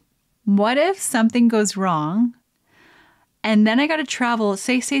 okay? What if something goes wrong and then I got to travel,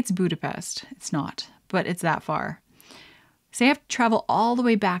 say it's Budapest. It's not, but it's that far. Say I have to travel all the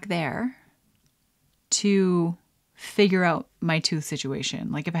way back there to figure out my tooth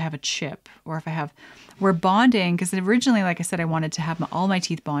situation. Like if I have a chip, or if we're bonding, because originally, like I said, I wanted to have all my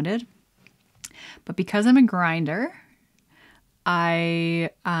teeth bonded. But because I'm a grinder, I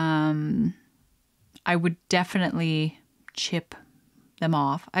would definitely chip them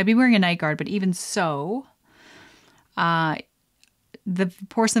off. I'd be wearing a night guard, but even so, the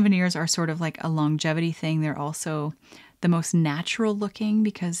porcelain veneers are sort of like a longevity thing. They're also the most natural looking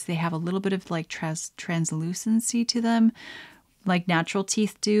because they have a little bit of like translucency to them, like natural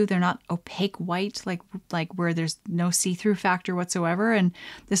teeth do. They're not opaque white, like where there's no see-through factor whatsoever. And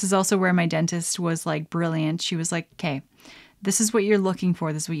this is also where my dentist was like brilliant. She was like, okay, this is what you're looking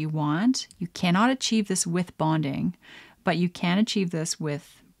for. This is what you want. You cannot achieve this with bonding, but you can achieve this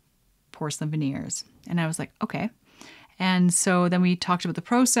with porcelain veneers. And I was like, okay. And so then we talked about the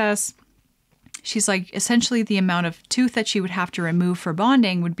process. She's like, essentially the amount of tooth that she would have to remove for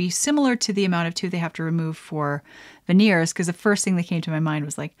bonding would be similar to the amount of tooth they have to remove for veneers. Because the first thing that came to my mind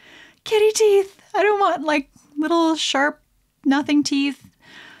was like, kitty teeth. I don't want like little sharp nothing teeth.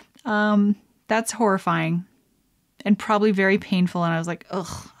 That's horrifying and probably very painful. And I was like,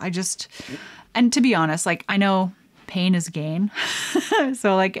 ugh, and to be honest, like I know pain is gain.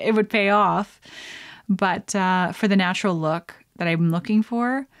 So like it would pay off. But for the natural look that I'm looking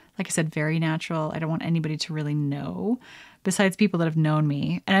for, like I said, very natural. I don't want anybody to really know besides people that have known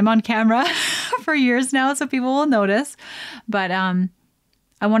me. And I'm on camera for years now, so people will notice. But I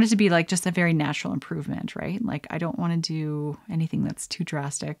want it to be like just a very natural improvement, right? Like I don't want to do anything that's too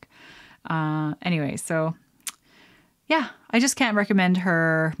drastic. Anyway, so yeah, I just can't recommend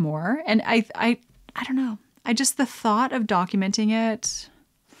her more. And I don't know. The thought of documenting it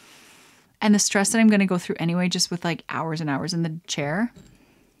and the stress that I'm going to go through anyway, just with like hours and hours in the chair.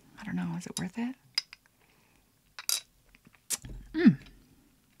 I don't know. Is it worth it?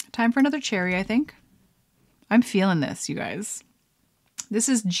 Time for another cherry, I think. I'm feeling this, you guys. This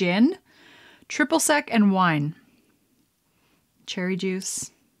is gin, triple sec, and wine. Cherry juice.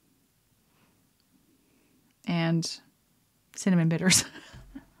 And cinnamon bitters.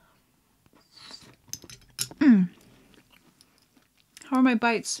 How are my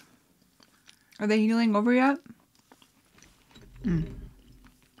bites? Are they healing over yet?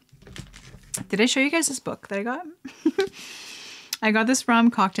 Did I show you guys this book that I got? I got this from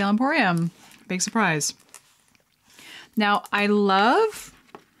Cocktail Emporium. Big surprise. Now, I love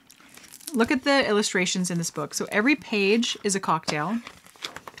look at the illustrations in this book. So every page is a cocktail.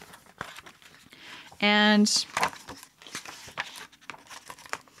 And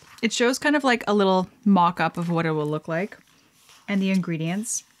it shows kind of like a little mock-up of what it will look like and the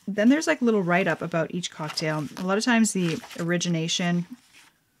ingredients. Then there's like a little write-up about each cocktail. A lot of times the origination...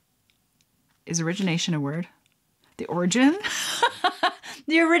 Is origination a word? The origin?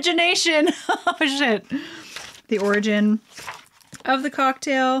 The origination! Oh, shit. The origin of the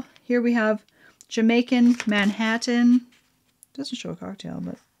cocktail. Here we have Jamaican Manhattan. Doesn't show a cocktail,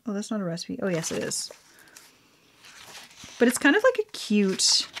 but... Oh, that's not a recipe. Oh, yes, it is. But it's kind of like a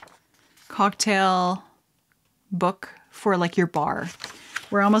cute cocktail book for like your bar.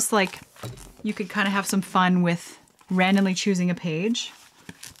 Where almost like you could kind of have some fun with randomly choosing a page.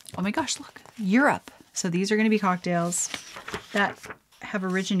 Oh my gosh, look. Europe. So these are going to be cocktails that have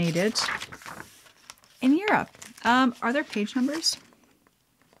originated in Europe. Are there page numbers?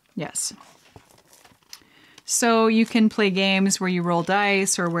 Yes. So you can play games where you roll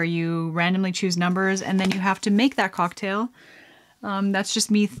dice or where you randomly choose numbers and then you have to make that cocktail. That's just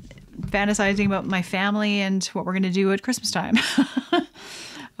me fantasizing about my family and what we're going to do at Christmas time.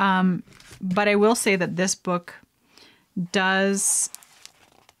 But I will say that this book does,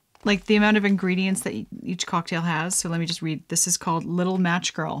 like the amount of ingredients that each cocktail has. So let me just read. This is called Little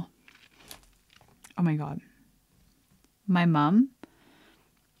Match Girl. Oh my God. My mom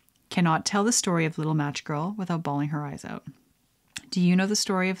cannot tell the story of Little Match Girl without bawling her eyes out. Do you know the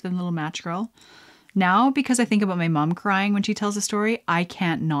story of the Little Match Girl? Now, because I think about my mom crying when she tells a story, I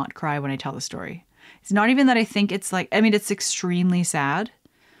can't not cry when I tell the story. It's not even that I think it's like, I mean, it's extremely sad,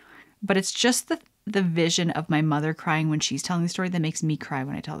 but it's just the vision of my mother crying when she's telling the story that makes me cry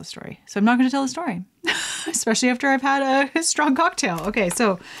when I tell the story. So I'm not going to tell the story, especially after I've had a strong cocktail. Okay,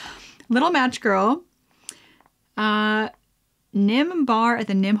 so Little Match Girl. Nim Bar at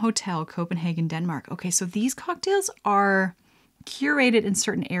the Nim Hotel, Copenhagen, Denmark. Okay, so these cocktails are curated in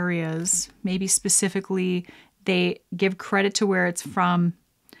certain areas. Maybe specifically they give credit to where it's from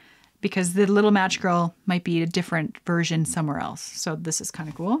because the Little Match Girl might be a different version somewhere else. So this is kind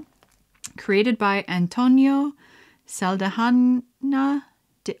of cool. Created by Antonio Saldaña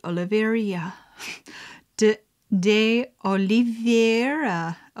de Oliveira. De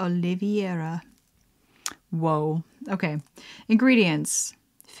Oliveira. Whoa. Okay. Ingredients.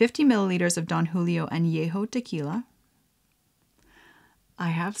 50 milliliters of Don Julio Añejo tequila. I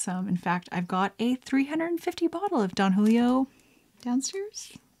have some. In fact, I've got a 350 bottle of Don Julio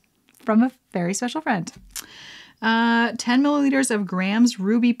downstairs from a very special friend. 10 milliliters of Graham's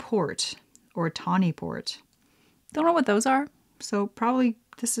Ruby Port or Tawny Port. Don't know what those are. So probably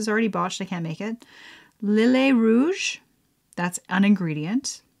this is already botched. I can't make it. Lillet Rouge. That's an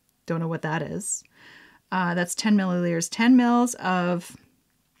ingredient. Don't know what that is. That's 10 milliliters. 10 mils of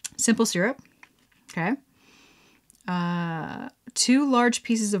simple syrup. Okay. 2 large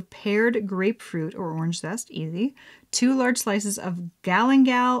pieces of pared grapefruit or orange zest. Easy. 2 large slices of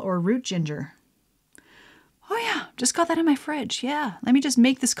galangal or root ginger. Oh yeah, just got that in my fridge. Yeah, let me just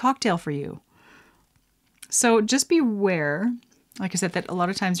make this cocktail for you. So just beware, like I said, that a lot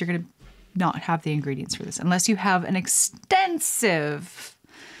of times you're going to not have the ingredients for this unless you have an extensive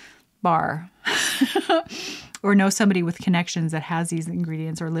bar or know somebody with connections that has these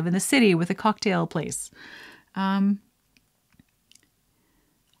ingredients or live in the city with a cocktail place. I'm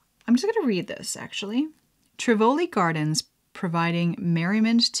just going to read this actually. Tivoli Gardens providing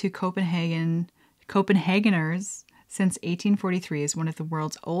merriment to Copenhageners since 1843 is one of the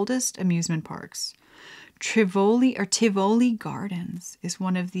world's oldest amusement parks. Tivoli Gardens is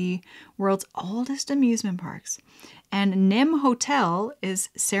one of the world's oldest amusement parks. And Nim Hotel is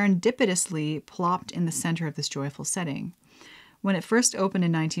serendipitously plopped in the center of this joyful setting. When it first opened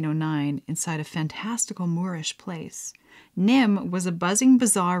in 1909 inside a fantastical Moorish place, Nim was a buzzing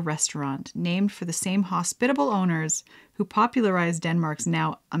bazaar restaurant named for the same hospitable owners who popularized Denmark's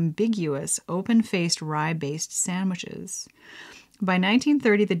now ambiguous, open-faced rye-based sandwiches. By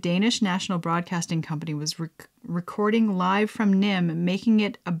 1930, the Danish National Broadcasting Company was recording live from Nim, making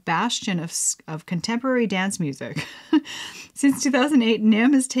it a bastion of contemporary dance music. Since 2008,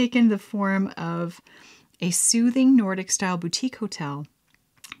 Nim has taken the form of a soothing Nordic-style boutique hotel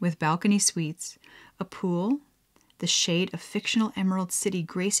with balcony suites, a pool, the shade of fictional Emerald City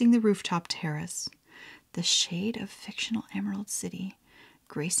gracing the rooftop terrace. The shade of fictional Emerald City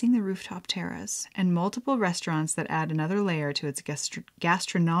gracing the rooftop terrace, and multiple restaurants that add another layer to its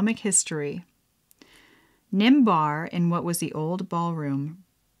gastronomic history. Nim Bar, in what was the old ballroom,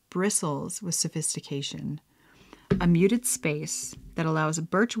 bristles with sophistication. a muted space that allows a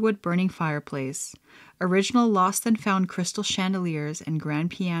birchwood burning fireplace, original lost and found crystal chandeliers, and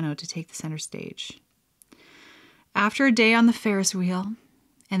grand piano to take the center stage. After a day on the Ferris wheel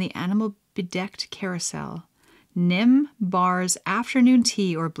and the animal-bedecked carousel, Nim bars afternoon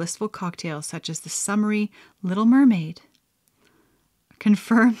tea or blissful cocktails such as the summery Little Mermaid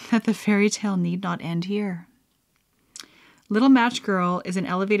confirm that the fairy tale need not end here. Little Match Girl is an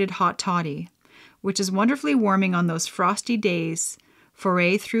elevated hot toddy, which is wonderfully warming on those frosty days.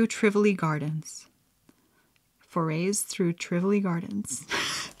 Foray through Trivoli Gardens. Forays through Trivoli Gardens.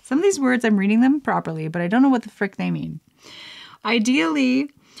 Some of these words, I'm reading them properly, but I don't know what the frick they mean. Ideally,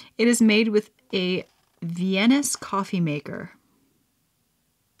 it is made with a Vienna's coffee maker.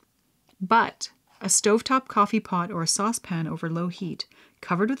 But a stovetop coffee pot or a saucepan over low heat,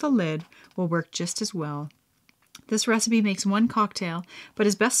 covered with a lid, will work just as well. This recipe makes one cocktail, but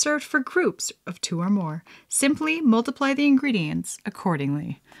is best served for groups of 2 or more. Simply multiply the ingredients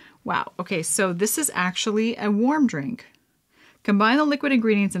accordingly. Wow, okay, so this is actually a warm drink. Combine the liquid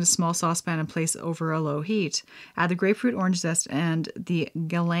ingredients in a small saucepan and place over a low heat. Add the grapefruit, orange zest, and the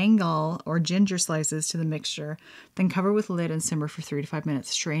galangal or ginger slices to the mixture. Then cover with a lid and simmer for 3 to 5 minutes.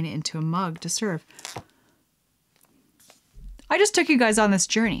 Strain it into a mug to serve. I just took you guys on this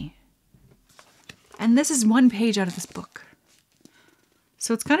journey. And this is 1 page out of this book.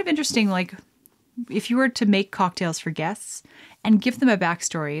 So it's kind of interesting, like, if you were to make cocktails for guests and give them a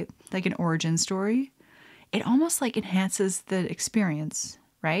backstory, like an origin story, it almost like enhances the experience,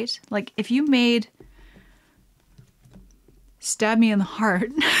 right? Like if you made Stab Me in the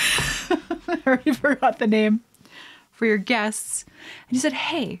Heart, I already forgot the name, for your guests, and you said,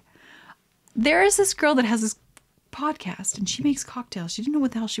 hey, there is this girl that has this podcast and she makes cocktails. She didn't know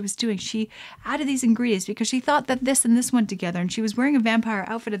what the hell she was doing. She added these ingredients because she thought that this and this went together, and she was wearing a vampire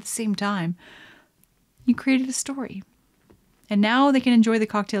outfit at the same time. You created a story. And now they can enjoy the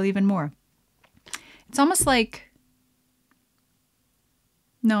cocktail even more. It's almost like,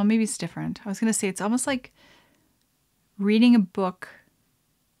 no, maybe it's different. I was going to say it's almost like reading a book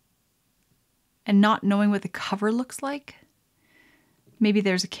and not knowing what the cover looks like. Maybe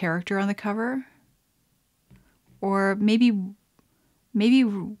there's a character on the cover. Or maybe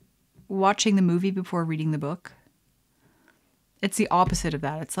watching the movie before reading the book. It's the opposite of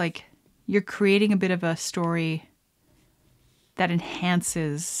that. It's like you're creating a bit of a story that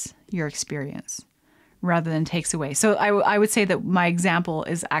enhances your experience rather than takes away. So I would say that my example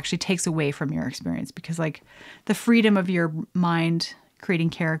is actually takes away from your experience, because like the freedom of your mind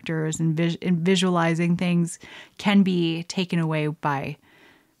creating characters and visualizing things can be taken away by,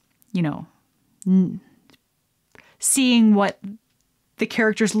 you know, seeing what the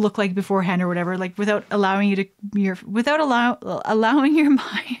characters look like beforehand or whatever, like without allowing you to allowing your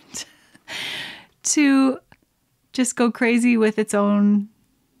mind to just go crazy with its own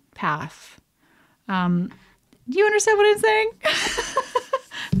path. Do you understand what I'm saying?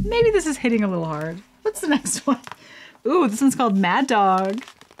 Maybe this is hitting a little hard. What's the next one? Ooh, this one's called Mad Dog.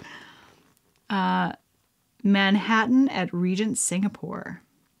 Manhattan at Regent Singapore.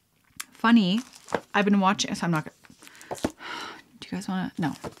 Funny, I've been watching, so I'm not gonna, do you guys want to?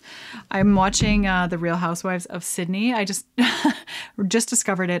 No. I'm watching The Real Housewives of Sydney. I just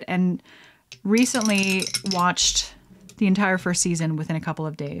discovered it and recently watched the entire first season within a couple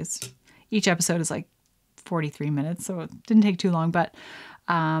of days. Each episode is like 43 minutes, so it didn't take too long. But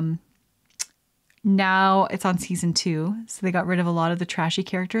now it's on season 2, so they got rid of a lot of the trashy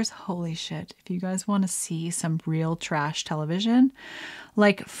characters. Holy shit. If you guys want to see some real trash television,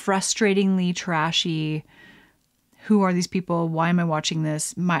 like frustratingly trashy, who are these people? Why am I watching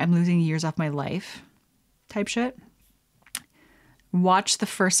this? I'm losing years off my life type shit. Watch the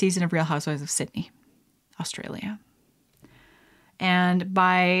first season of Real Housewives of Sydney, Australia. And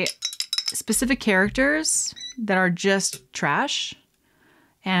by specific characters that are just trash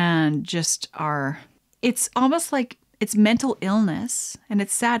and just are, it's almost like it's mental illness, and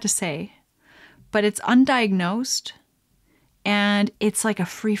it's sad to say, but it's undiagnosed and it's like a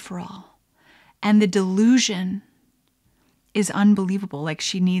free-for-all. And the delusion is unbelievable. Like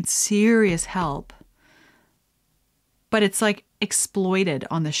she needs serious help, but it's like exploited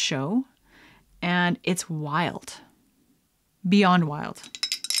on the show, and it's wild, beyond wild.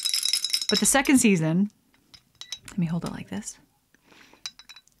 But the second season, let me hold it like this.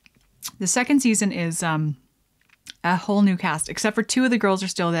 The second season is a whole new cast, except for 2 of the girls are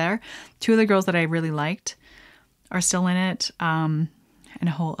still there. 2 of the girls that I really liked are still in it, and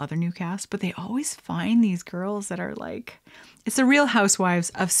a whole other new cast. But they always find these girls that are like, it's the Real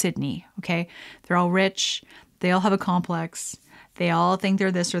Housewives of Sydney, okay? They're all rich. They all have a complex. They all think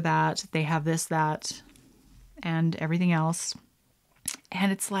they're this or that. They have this, that. and everything else.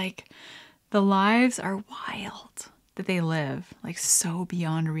 And it's like the lives are wild that they live, like so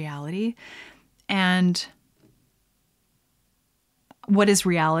beyond reality. And what is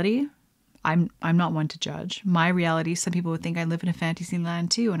reality? I'm not one to judge. My reality, some people would think I live in a fantasy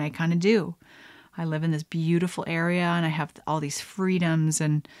land too, and I kind of do. I live in this beautiful area and I have all these freedoms,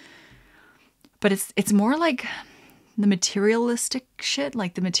 but it's more like the materialistic shit,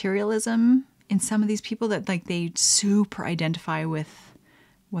 like the materialism in some of these people that like they super identify with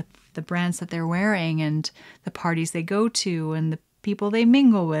what the brands that they're wearing and the parties they go to and the people they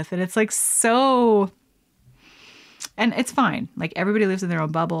mingle with. And it's like so, and it's fine. Like everybody lives in their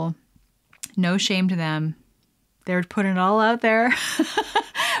own bubble. No shame to them. They're putting it all out there.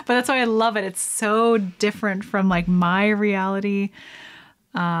 But that's why I love it. It's so different from like my reality.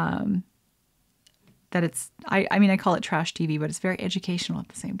 That it's, I mean, I call it trash TV, but it's very educational at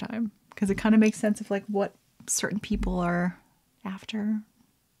the same time because it kind of makes sense of like what certain people are after.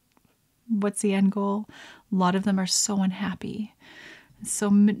 What's the end goal? A lot of them are so unhappy, so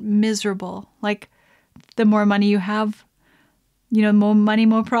miserable. Like the more money you have, you know, more money,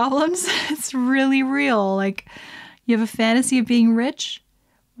 more problems. It's really real. Like you have a fantasy of being rich.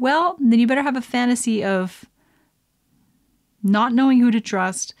 Well, then you better have a fantasy of not knowing who to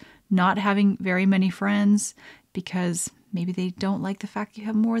trust, not having very many friends because maybe they don't like the fact you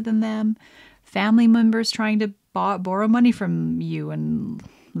have more than them, family members trying to borrow money from you and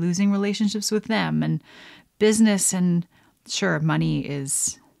losing relationships with them, and business. And sure, money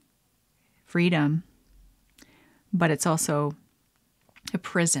is freedom, but it's also a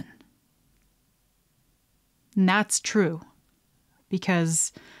prison. And that's true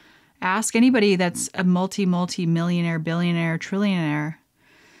because ask anybody that's a multi-millionaire, billionaire, trillionaire.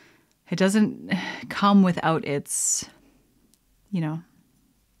 It doesn't come without its, you know,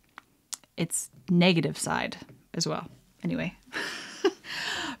 its negative side as well. Anyway,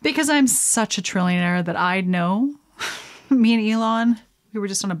 because I'm such a trillionaire that I know, me and Elon, we were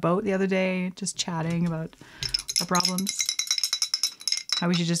just on a boat the other day, just chatting about our problems, how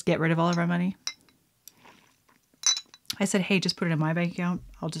we should just get rid of all of our money. I said, hey, just put it in my bank account.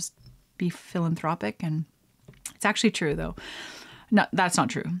 I'll just be philanthropic. And it's actually true, though. No, that's not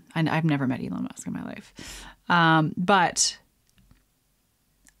true. I've never met Elon Musk in my life. But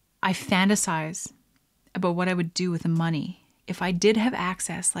I fantasize about what I would do with the money if I did have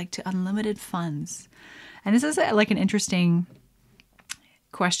access, like to unlimited funds. And this is like an interesting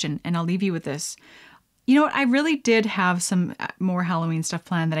question, and I'll leave you with this. You know what? I really did have some more Halloween stuff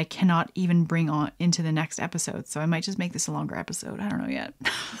planned that I cannot even bring on into the next episode. So I might just make this a longer episode. I don't know yet.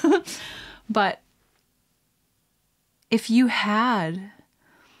 But if you had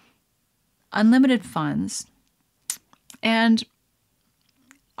unlimited funds, and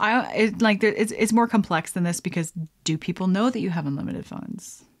it's more complex than this because do people know that you have unlimited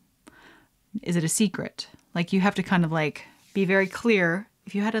funds? Is it a secret? Like you have to kind of like be very clear.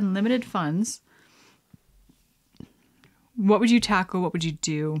 If you had unlimited funds, what would you tackle? What would you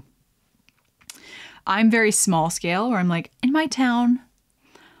do? I'm very small scale where I'm like, in my town,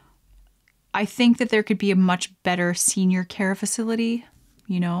 I think that there could be a much better senior care facility.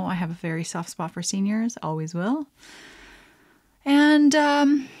 You know, I have a very soft spot for seniors, always will. And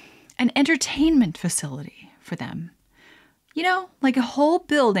an entertainment facility for them. You know, like a whole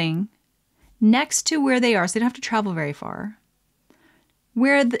building next to where they are, so they don't have to travel very far.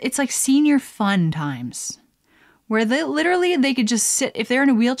 Where it's like senior fun times. Where they could just sit, if they're in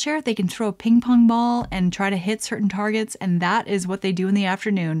a wheelchair, they can throw a ping pong ball and try to hit certain targets. And that is what they do in the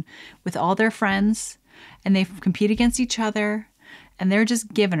afternoon with all their friends. And they compete against each other. And they're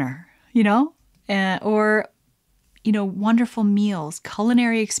just giving her, you know? Or, you know, wonderful meals,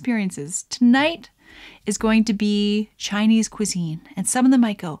 culinary experiences. Tonight is going to be Chinese cuisine. And some of them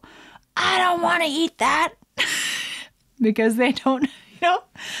might go, I don't want to eat that. Because they don't... You know?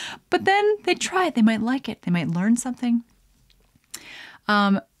 But then they try it. They might like it. They might learn something.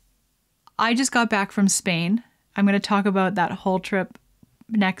 I just got back from Spain. I'm going to talk about that whole trip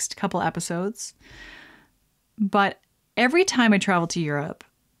next couple episodes. But every time I travel to Europe,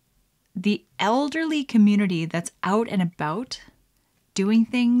 the elderly community that's out and about doing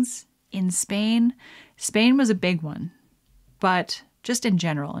things in Spain was a big one. But just in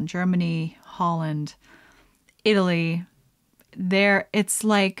general, in Germany, Holland, Italy, it's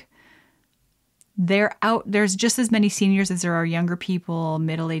like they're out. There's just as many seniors as there are younger people,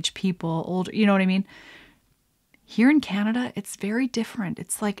 middle-aged people, older, you know what I mean? Here in Canada, it's very different.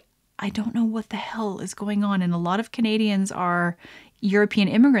 It's like, I don't know what the hell is going on. And a lot of Canadians are European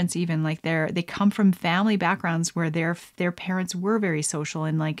immigrants even. Like they come from family backgrounds where their parents were very social.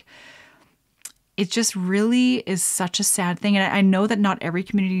 And like, it just really is such a sad thing. And I know that not every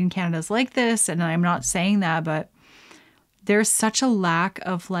community in Canada is like this, and I'm not saying that, but there's such a lack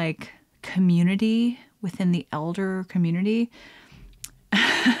of like community within the elder community.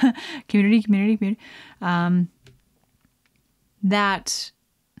 community. That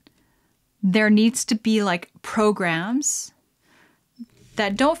there needs to be like programs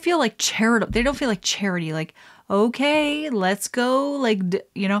that don't feel like charitable. They don't feel like charity. Like, okay, let's go. Like,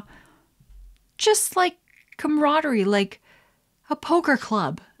 you know, just like camaraderie, like a poker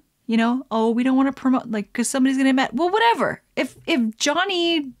club, you know? Oh, we don't want to promote, like, because somebody's going to get mad. Well, whatever. If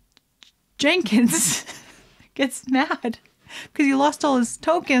Johnny Jenkins gets mad because he lost all his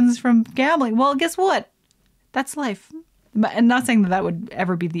tokens from gambling, well, guess what? That's life. And not saying that that would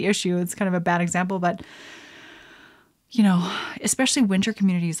ever be the issue. It's kind of a bad example, but, you know, especially winter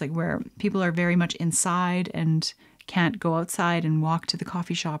communities, like where people are very much inside and can't go outside and walk to the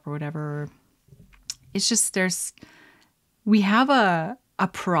coffee shop or whatever. It's just, we have a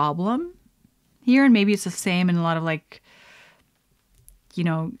problem here, and maybe it's the same in a lot of like, you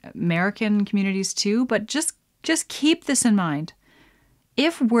know, American communities too, but just keep this in mind.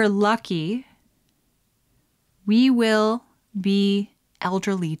 If we're lucky, we will be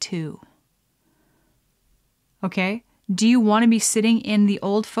elderly too. Okay? Do you want to be sitting in the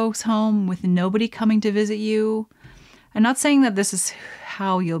old folks' home with nobody coming to visit you? I'm not saying that this is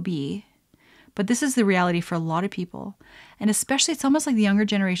how you'll be, but this is the reality for a lot of people. And especially, it's almost like the younger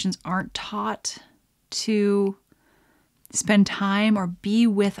generations aren't taught to spend time or be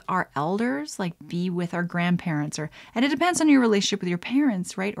with our elders, like be with our grandparents, and it depends on your relationship with your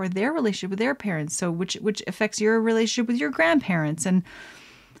parents, right? Or their relationship with their parents. So which affects your relationship with your grandparents. And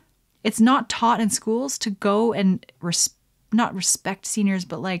it's not taught in schools to go and not respect seniors,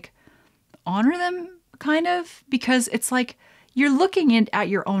 but like honor them kind of, because it's like you're looking at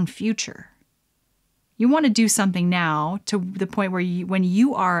your own future. You want to do something now to the point where when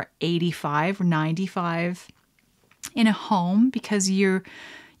you are 85 or 95 in a home, because your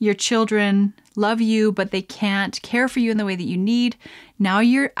children love you, but they can't care for you in the way that you need. Now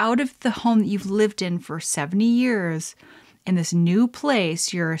you're out of the home that you've lived in for 70 years in this new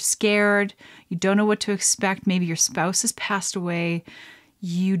place. You're scared. You don't know what to expect. Maybe your spouse has passed away.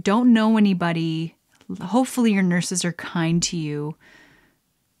 You don't know anybody. Hopefully your nurses are kind to you.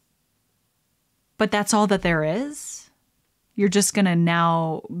 But that's all that there is. You're just going to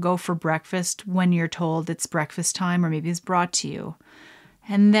now go for breakfast when you're told it's breakfast time, or maybe it's brought to you.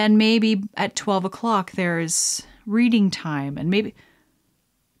 And then maybe at 12 o'clock, there's reading time. And maybe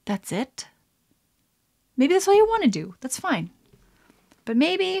that's it. Maybe that's all you want to do. That's fine. But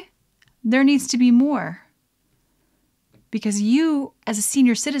maybe there needs to be more. Because you, as a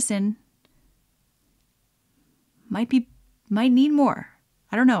senior citizen, might need more.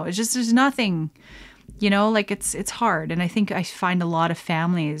 I don't know. It's just, there's nothing, you know, like it's hard. And I think I find a lot of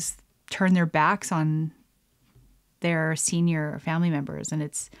families turn their backs on their senior family members, and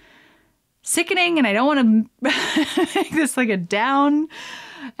it's sickening. And I don't want to make this like a down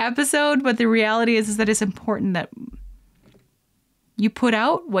episode, but the reality is that it's important that you put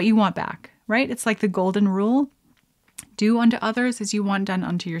out what you want back, right? It's like the golden rule. Do unto others as you want done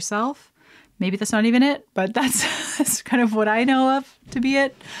unto yourself. Maybe that's not even it, but that's kind of what I know of to be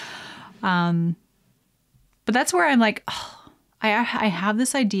it. But that's where I'm like, oh, I have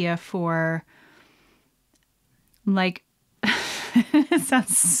this idea for like, it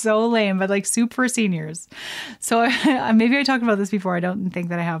sounds so lame, but like soup for seniors. So maybe I talked about this before. I don't think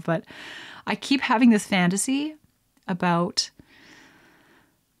that I have, but I keep having this fantasy about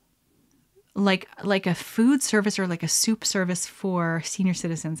like a food service or like a soup service for senior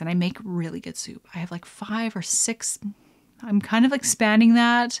citizens. And I make really good soup. I have like 5 or 6. I'm kind of expanding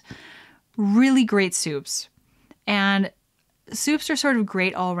that. Really great soups. And soups are sort of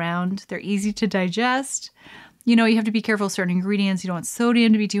great all around. They're easy to digest. You know, you have to be careful with certain ingredients. You don't want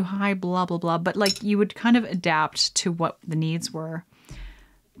sodium to be too high, blah, blah, blah. But like you would kind of adapt to what the needs were.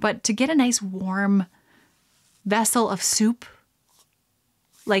 But to get a nice warm vessel of soup,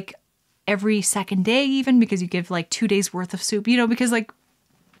 like every second day even, because you give like 2 days worth of soup, you know, because like,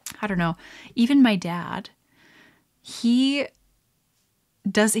 I don't know, even my dad, he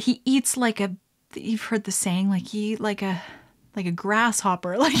eats like you've heard the saying, like he like a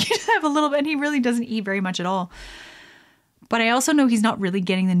grasshopper, like you just have a little bit, and he really doesn't eat very much at all. But I also know he's not really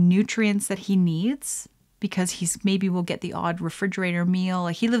getting the nutrients that he needs, because maybe will get the odd refrigerator meal.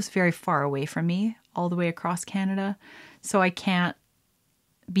 Like he lives very far away from me, all the way across Canada. So I can't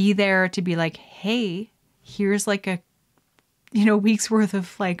be there to be like, hey, here's like a, you know, week's worth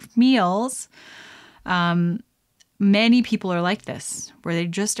of like meals. Many people are like this, where they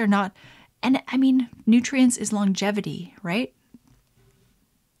just are not. And I mean, nutrients is longevity, right?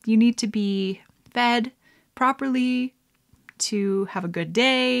 You need to be fed properly to have a good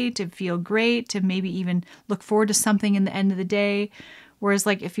day, to feel great, to maybe even look forward to something in the end of the day. Whereas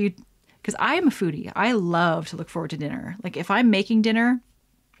like because I am a foodie, I love to look forward to dinner. Like if I'm making dinner,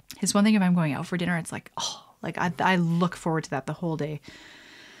 it's one thing if I'm going out for dinner, it's like, oh, like I look forward to that the whole day.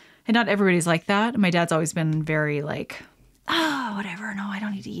 And not everybody's like that. My dad's always been very like, whatever. No, I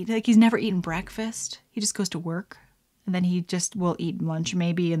don't need to eat. Like he's never eaten breakfast. He just goes to work and then he just will eat lunch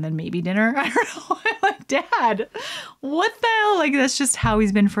maybe and then maybe dinner. I don't know. I'm like, Dad, what the hell? Like that's just how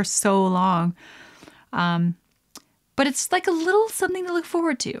he's been for so long. But it's like a little something to look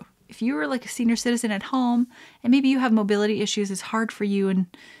forward to. If you were like a senior citizen at home and maybe you have mobility issues, it's hard for you and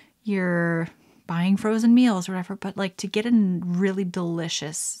you're buying frozen meals or whatever, but like to get a really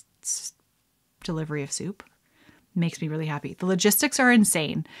delicious delivery of soup makes me really happy. The logistics are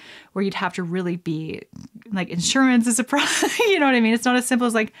insane where you'd have to really be like insurance is a problem. You know what I mean? It's not as simple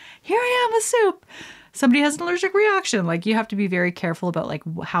as like, here I am with soup. Somebody has an allergic reaction. Like you have to be very careful about like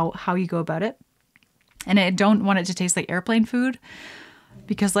how you go about it. And I don't want it to taste like airplane food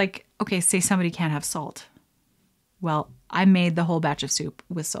because like, okay, say somebody can't have salt. Well, I made the whole batch of soup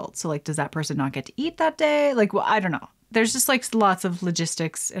with salt. So like, does that person not get to eat that day? Like, well, I don't know. There's just like lots of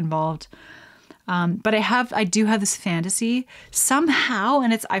logistics involved. But I do have this fantasy somehow.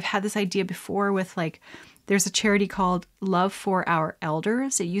 And I've had this idea before with like, there's a charity called Love for Our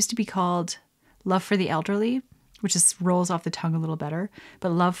Elders. It used to be called Love for the Elderly, which just rolls off the tongue a little better.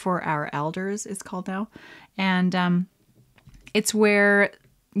 But Love for Our Elders is called now. And it's where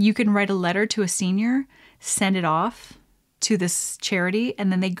you can write a letter to a senior, send it off to this charity,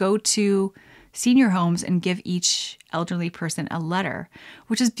 and then they go to senior homes and give each elderly person a letter,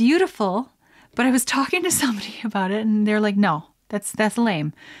 which is beautiful. But I was talking to somebody about it and they're like, no, that's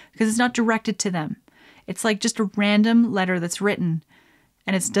lame because it's not directed to them. It's like just a random letter that's written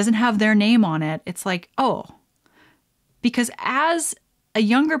and it doesn't have their name on it. It's like, oh, because as a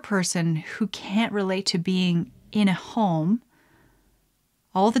younger person who can't relate to being in a home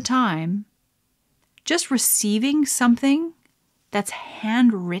all the time, just receiving something that's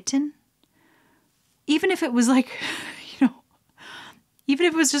handwritten, even if it was like, even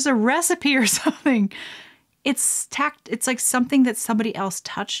if it was just a recipe or something, it's like something that somebody else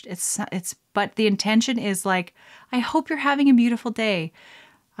touched. But the intention is like, I hope you're having a beautiful day.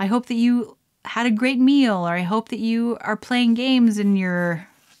 I hope that you had a great meal, or I hope that you are playing games in your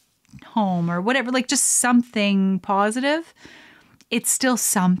home or whatever, like just something positive. It's still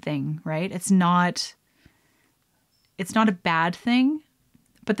something, right? It's not a bad thing.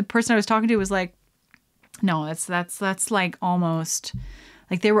 But the person I was talking to was like, no, that's like almost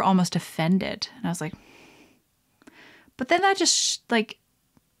like they were almost offended. And I was like, but then that just like,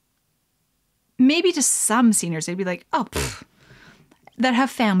 maybe to some seniors, they'd be like, oh, that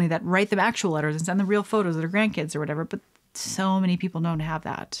have family that write them actual letters and send them real photos of their grandkids or whatever. But so many people don't have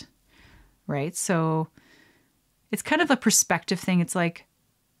that. Right. So it's kind of a perspective thing. It's like,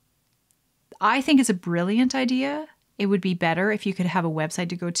 I think it's a brilliant idea. It would be better if you could have a website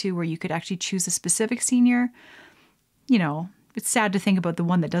to go to where you could actually choose a specific senior. You know, it's sad to think about the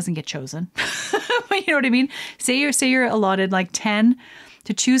one that doesn't get chosen. But you know what I mean? Say you're allotted like 10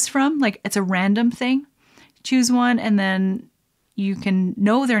 to choose from. Like it's a random thing. Choose one and then you can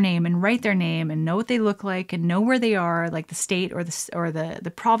know their name and write their name and know what they look like and know where they are, like the state or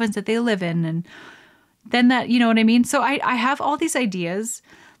the province that they live in. And then that, you know what I mean? So I have all these ideas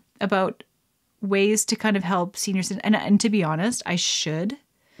about ways to kind of help seniors. And to be honest, I should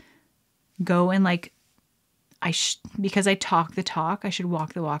go and like, because I talk the talk, I should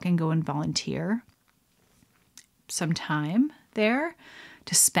walk the walk and go and volunteer some time there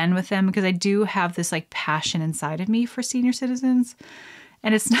to spend with them, because I do have this like passion inside of me for senior citizens.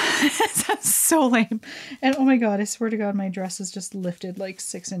 And it's not, it sounds so lame. And oh my God, I swear to God, my dress is just lifted like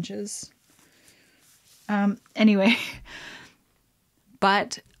 6 inches. Anyway,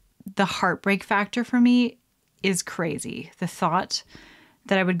 but the heartbreak factor for me is crazy. The thought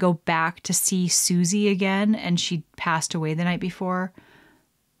that I would go back to see Susie again and she passed away the night before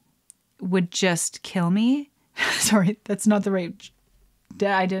would just kill me. Sorry, that's not the right.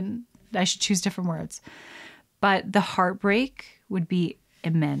 I should choose different words. But the heartbreak would be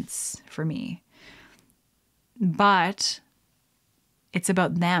immense for me. But it's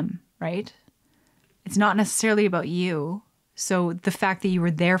about them, right? It's not necessarily about you. So the fact that you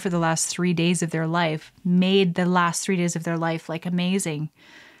were there for the last 3 days of their life made the last 3 days of their life like amazing.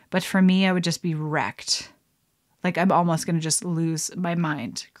 But for me, I would just be wrecked. Like I'm almost going to just lose my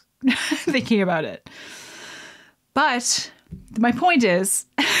mind thinking about it. But my point is,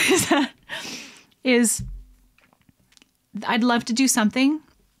 is I'd love to do something.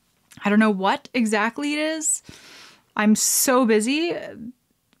 I don't know what exactly it is. I'm so busy,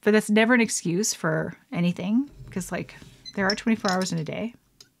 but that's never an excuse for anything because like there are 24 hours in a day.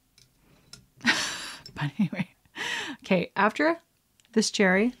 But anyway, okay, after this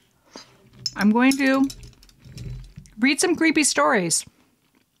cherry, I'm going to read some creepy stories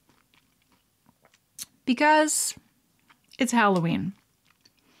because it's Halloween.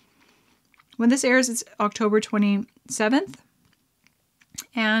 When this airs, it's October 27th.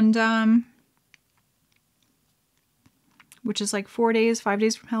 And, which is like 5 days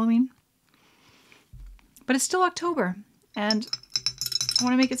from Halloween. But it's still October, and I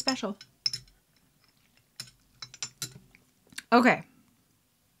want to make it special. Okay.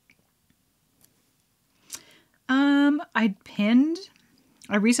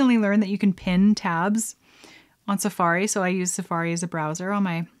 I recently learned that you can pin tabs on Safari. So I use Safari as a browser on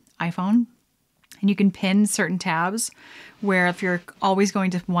my iPhone. And you can pin certain tabs where if you're always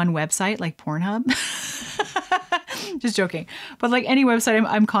going to one website, like Pornhub, just joking. But like any website,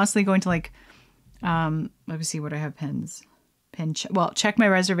 I'm constantly going to like, let me see what I have pins. Check my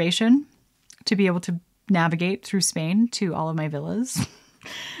reservation to be able to navigate through Spain to all of my villas.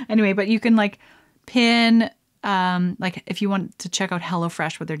 Anyway, but you can like pin, like if you want to check out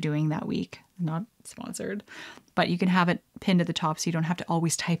HelloFresh, what they're doing that week, not sponsored, but you can have it pinned at the top so you don't have to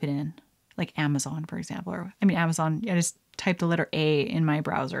always type it in. Like Amazon, for example, Amazon, I just type the letter A in my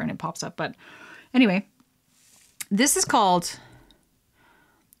browser and it pops up. But anyway, this is called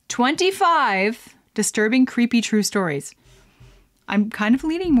 25 Disturbing Creepy True Stories. I'm kind of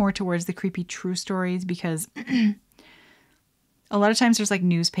leaning more towards the creepy true stories because a lot of times there's like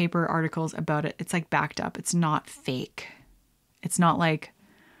newspaper articles about it. It's like backed up. It's not fake. It's not like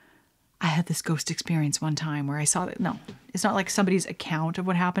I had this ghost experience one time where I saw that. No, it's not like somebody's account of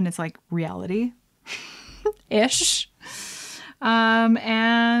what happened. It's like reality-ish.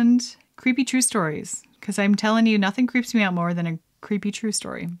 And creepy true stories. Because I'm telling you, nothing creeps me out more than a creepy true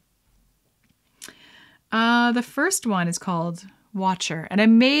story. The first one is called Watcher. And I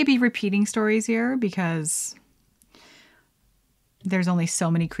may be repeating stories here because there's only so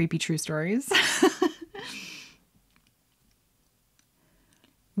many creepy true stories.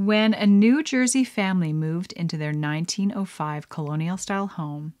 When a New Jersey family moved into their 1905 colonial-style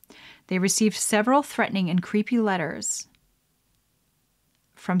home, they received several threatening and creepy letters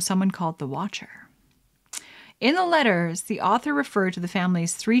from someone called the Watcher. In the letters, the author referred to the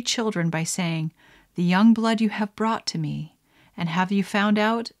family's 3 children by saying, "The young blood you have brought to me, and have you found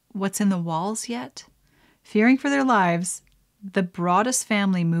out what's in the walls yet?" Fearing for their lives, the Broadus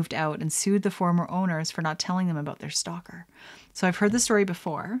family moved out and sued the former owners for not telling them about their stalker. So I've heard the story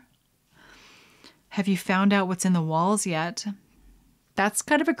before. Have you found out what's in the walls yet? That's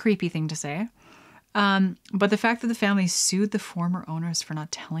kind of a creepy thing to say. But the fact that the family sued the former owners for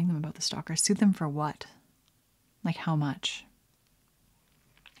not telling them about the stalker, sued them for what? Like how much?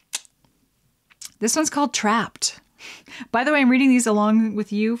 This one's called Trapped. By the way, I'm reading these along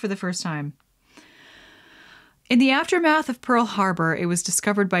with you for the first time. In the aftermath of Pearl Harbor, it was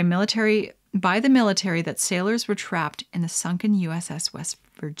discovered by the military that sailors were trapped in the sunken USS West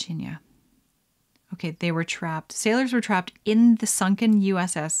Virginia. Okay, they were trapped. Sailors were trapped in the sunken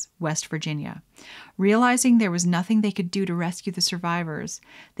USS West Virginia. Realizing there was nothing they could do to rescue the survivors,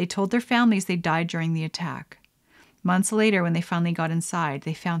 they told their families they died during the attack. Months later, when they finally got inside,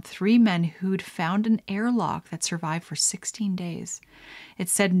 they found 3 men who'd found an airlock that survived for 16 days. It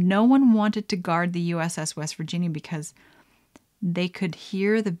said no one wanted to guard the USS West Virginia because they could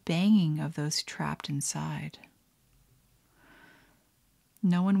hear the banging of those trapped inside.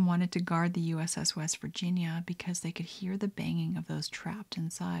 No one wanted to guard the USS West Virginia because they could hear the banging of those trapped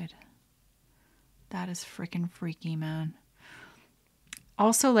inside. That is freaking freaky, man.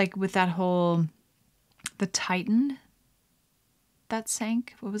 Also, like with that whole, the Titan that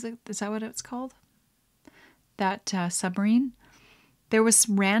sank, what was it? Is that what it's called? That submarine? There was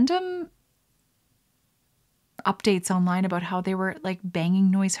random updates online about how they were like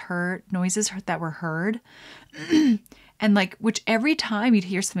banging noises that were heard. And like, which every time you'd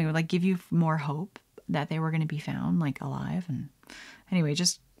hear something would like give you more hope that they were going to be found like alive. And anyway,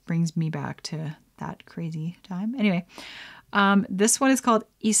 just brings me back to that crazy time. Anyway, this one is called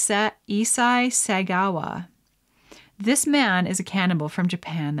Issei Sagawa. This man is a cannibal from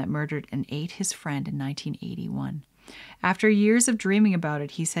Japan that murdered and ate his friend in 1981. After years of dreaming about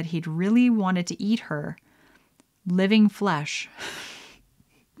it, he said he'd really wanted to eat her living flesh.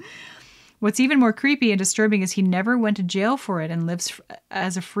 What's even more creepy and disturbing is he never went to jail for it and lives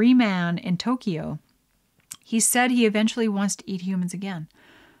as a free man in Tokyo. He said he eventually wants to eat humans again.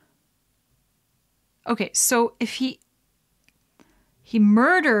 Okay, so if he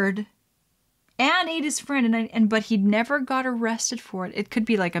murdered and ate his friend, but he never got arrested for it. It could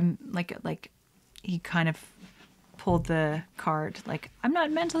be like he kind of pulled the card, like, I'm not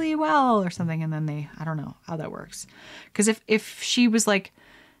mentally well or something, and then I don't know how that works. Because if she was like,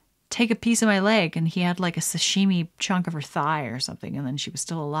 take a piece of my leg, and he had like a sashimi chunk of her thigh or something, and then she was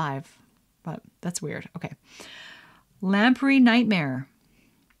still alive. But that's weird. Okay. Lamprey nightmare.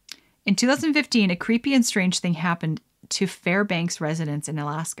 In 2015, a creepy and strange thing happened to Fairbanks residents in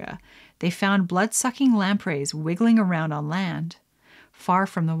Alaska. They found blood-sucking lampreys wiggling around on land, far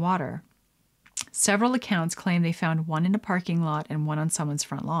from the water. Several accounts claim they found one in a parking lot and one on someone's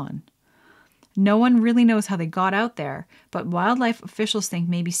front lawn. No one really knows how they got out there, but wildlife officials think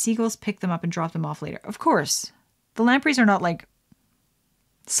maybe seagulls picked them up and dropped them off later. Of course, the lampreys are not like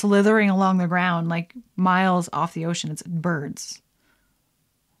slithering along the ground like miles off the ocean. It's birds.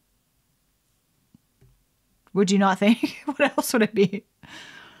 Would you not think? What else would it be?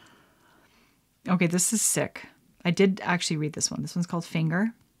 Okay, this is sick. I did actually read this one. This one's called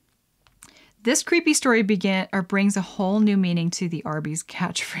Finger. This creepy story brings a whole new meaning to the Arby's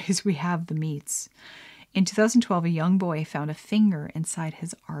catchphrase, "We have the meats." In 2012, a young boy found a finger inside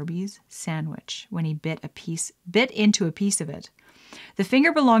his Arby's sandwich when he bit into a piece of it. The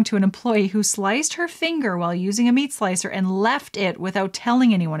finger belonged to an employee who sliced her finger while using a meat slicer and left it without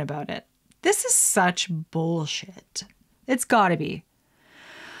telling anyone about it. This is such bullshit. It's gotta be.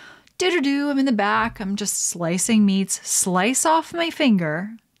 I'm in the back. I'm just slicing meats. Slice off my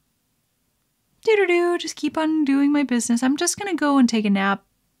finger. Just keep on doing my business. I'm just going to go and take a nap.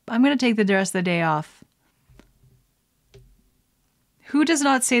 I'm going to take the rest of the day off. Who does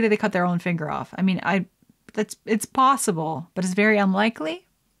not say that they cut their own finger off? I mean, it's possible, but it's very unlikely.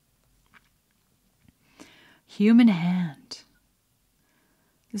 Human hand.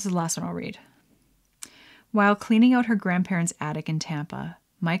 This is the last one I'll read. While cleaning out her grandparents' attic in Tampa,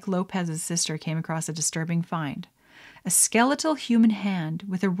 Mike Lopez's sister came across a disturbing find. A skeletal human hand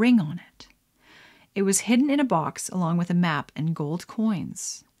with a ring on it. It was hidden in a box along with a map and gold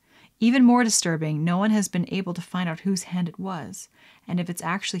coins. Even more disturbing, no one has been able to find out whose hand it was, and if it's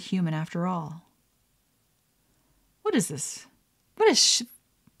actually human after all. What is this?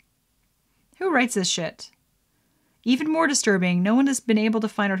 Who writes this shit? Even more disturbing, no one has been able to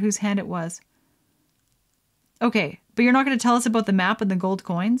find out whose hand it was. Okay, but you're not going to tell us about the map and the gold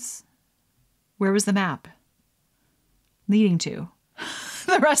coins? Where was the map leading to?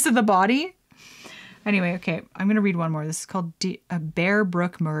 The rest of the body? Anyway, okay, I'm going to read one more. This is called Bear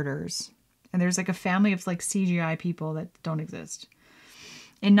Brook Murders. And there's like a family of like CGI people that don't exist.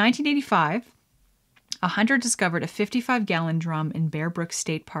 In 1985, a hunter discovered a 55-gallon drum in Bear Brook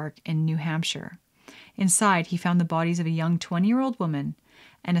State Park in New Hampshire. Inside, he found the bodies of a young 20-year-old woman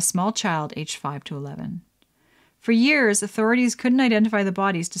and a small child aged 5 to 11. For years, authorities couldn't identify the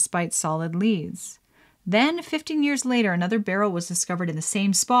bodies despite solid leads. Then, 15 years later, another barrel was discovered in the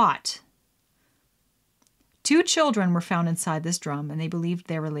same spot. 2 children were found inside this drum, and they believed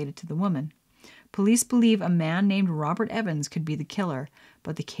they're related to the woman. Police believe a man named Robert Evans could be the killer,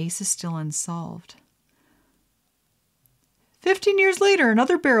 but the case is still unsolved. 15 years later,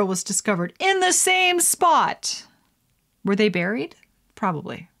 another barrel was discovered in the same spot. Were they buried?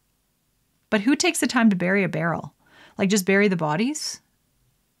 Probably. But who takes the time to bury a barrel? Like, just bury the bodies?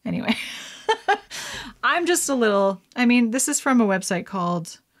 Anyway. I'm just a little... I mean, this is from a website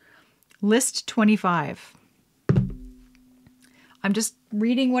called List 25. I'm just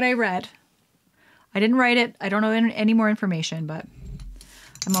reading what I read. I didn't write it. I don't know any more information, but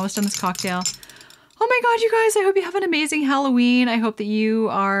I'm almost done this cocktail. Oh my God, you guys, I hope you have an amazing Halloween. I hope that you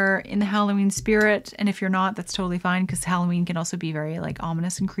are in the Halloween spirit. And if you're not, that's totally fine, because Halloween can also be very like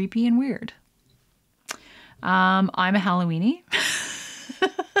ominous and creepy and weird. I'm a Halloweenie.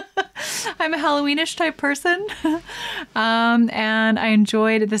 I'm a Halloweenish type person. And I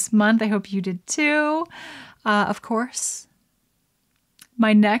enjoyed this month. I hope you did too. Of course,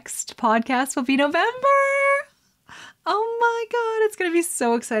 my next podcast will be November. Oh my God, it's going to be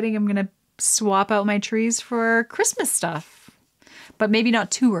so exciting. I'm going to swap out my trees for Christmas stuff, but maybe not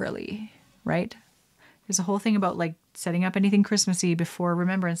too early, right? There's a whole thing about like setting up anything Christmassy before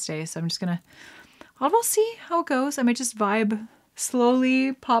Remembrance Day. So I'm just going to, we'll see how it goes. I might just vibe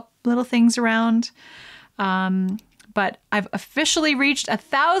slowly, pop little things around. But I've officially reached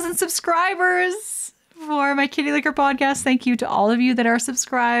 1,000 subscribers for my Kitty Liquor podcast. Thank you to all of you that are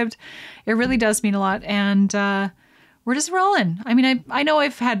subscribed. It really does mean a lot. And we're just rolling. I mean, I know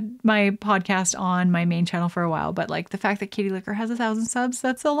I've had my podcast on my main channel for a while, but like the fact that Kitty Liquor has 1,000 subs,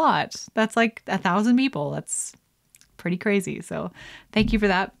 that's a lot. That's like 1,000 people. That's pretty crazy. So thank you for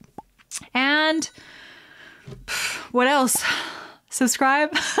that. And what else?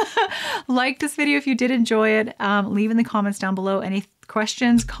 Subscribe, like this video if you did enjoy it. Leave in the comments down below any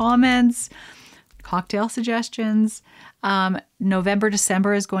questions, comments, cocktail suggestions. November,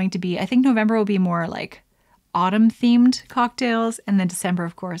 December is going to be, I think November will be more like autumn themed cocktails. And then December,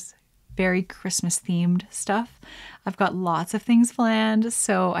 of course, very Christmas themed stuff. I've got lots of things planned.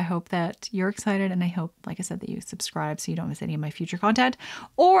 So I hope that you're excited. And I hope, like I said, that you subscribe so you don't miss any of my future content.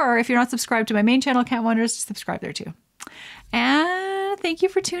 Or if you're not subscribed to my main channel, Can't Wonders, subscribe there too. And thank you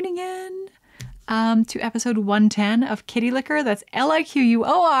for tuning in to episode 110 of Kitty Liquor. That's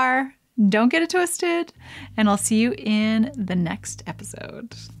Liquor. Don't get it twisted. And I'll see you in the next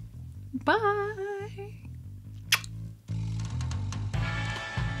episode. Bye.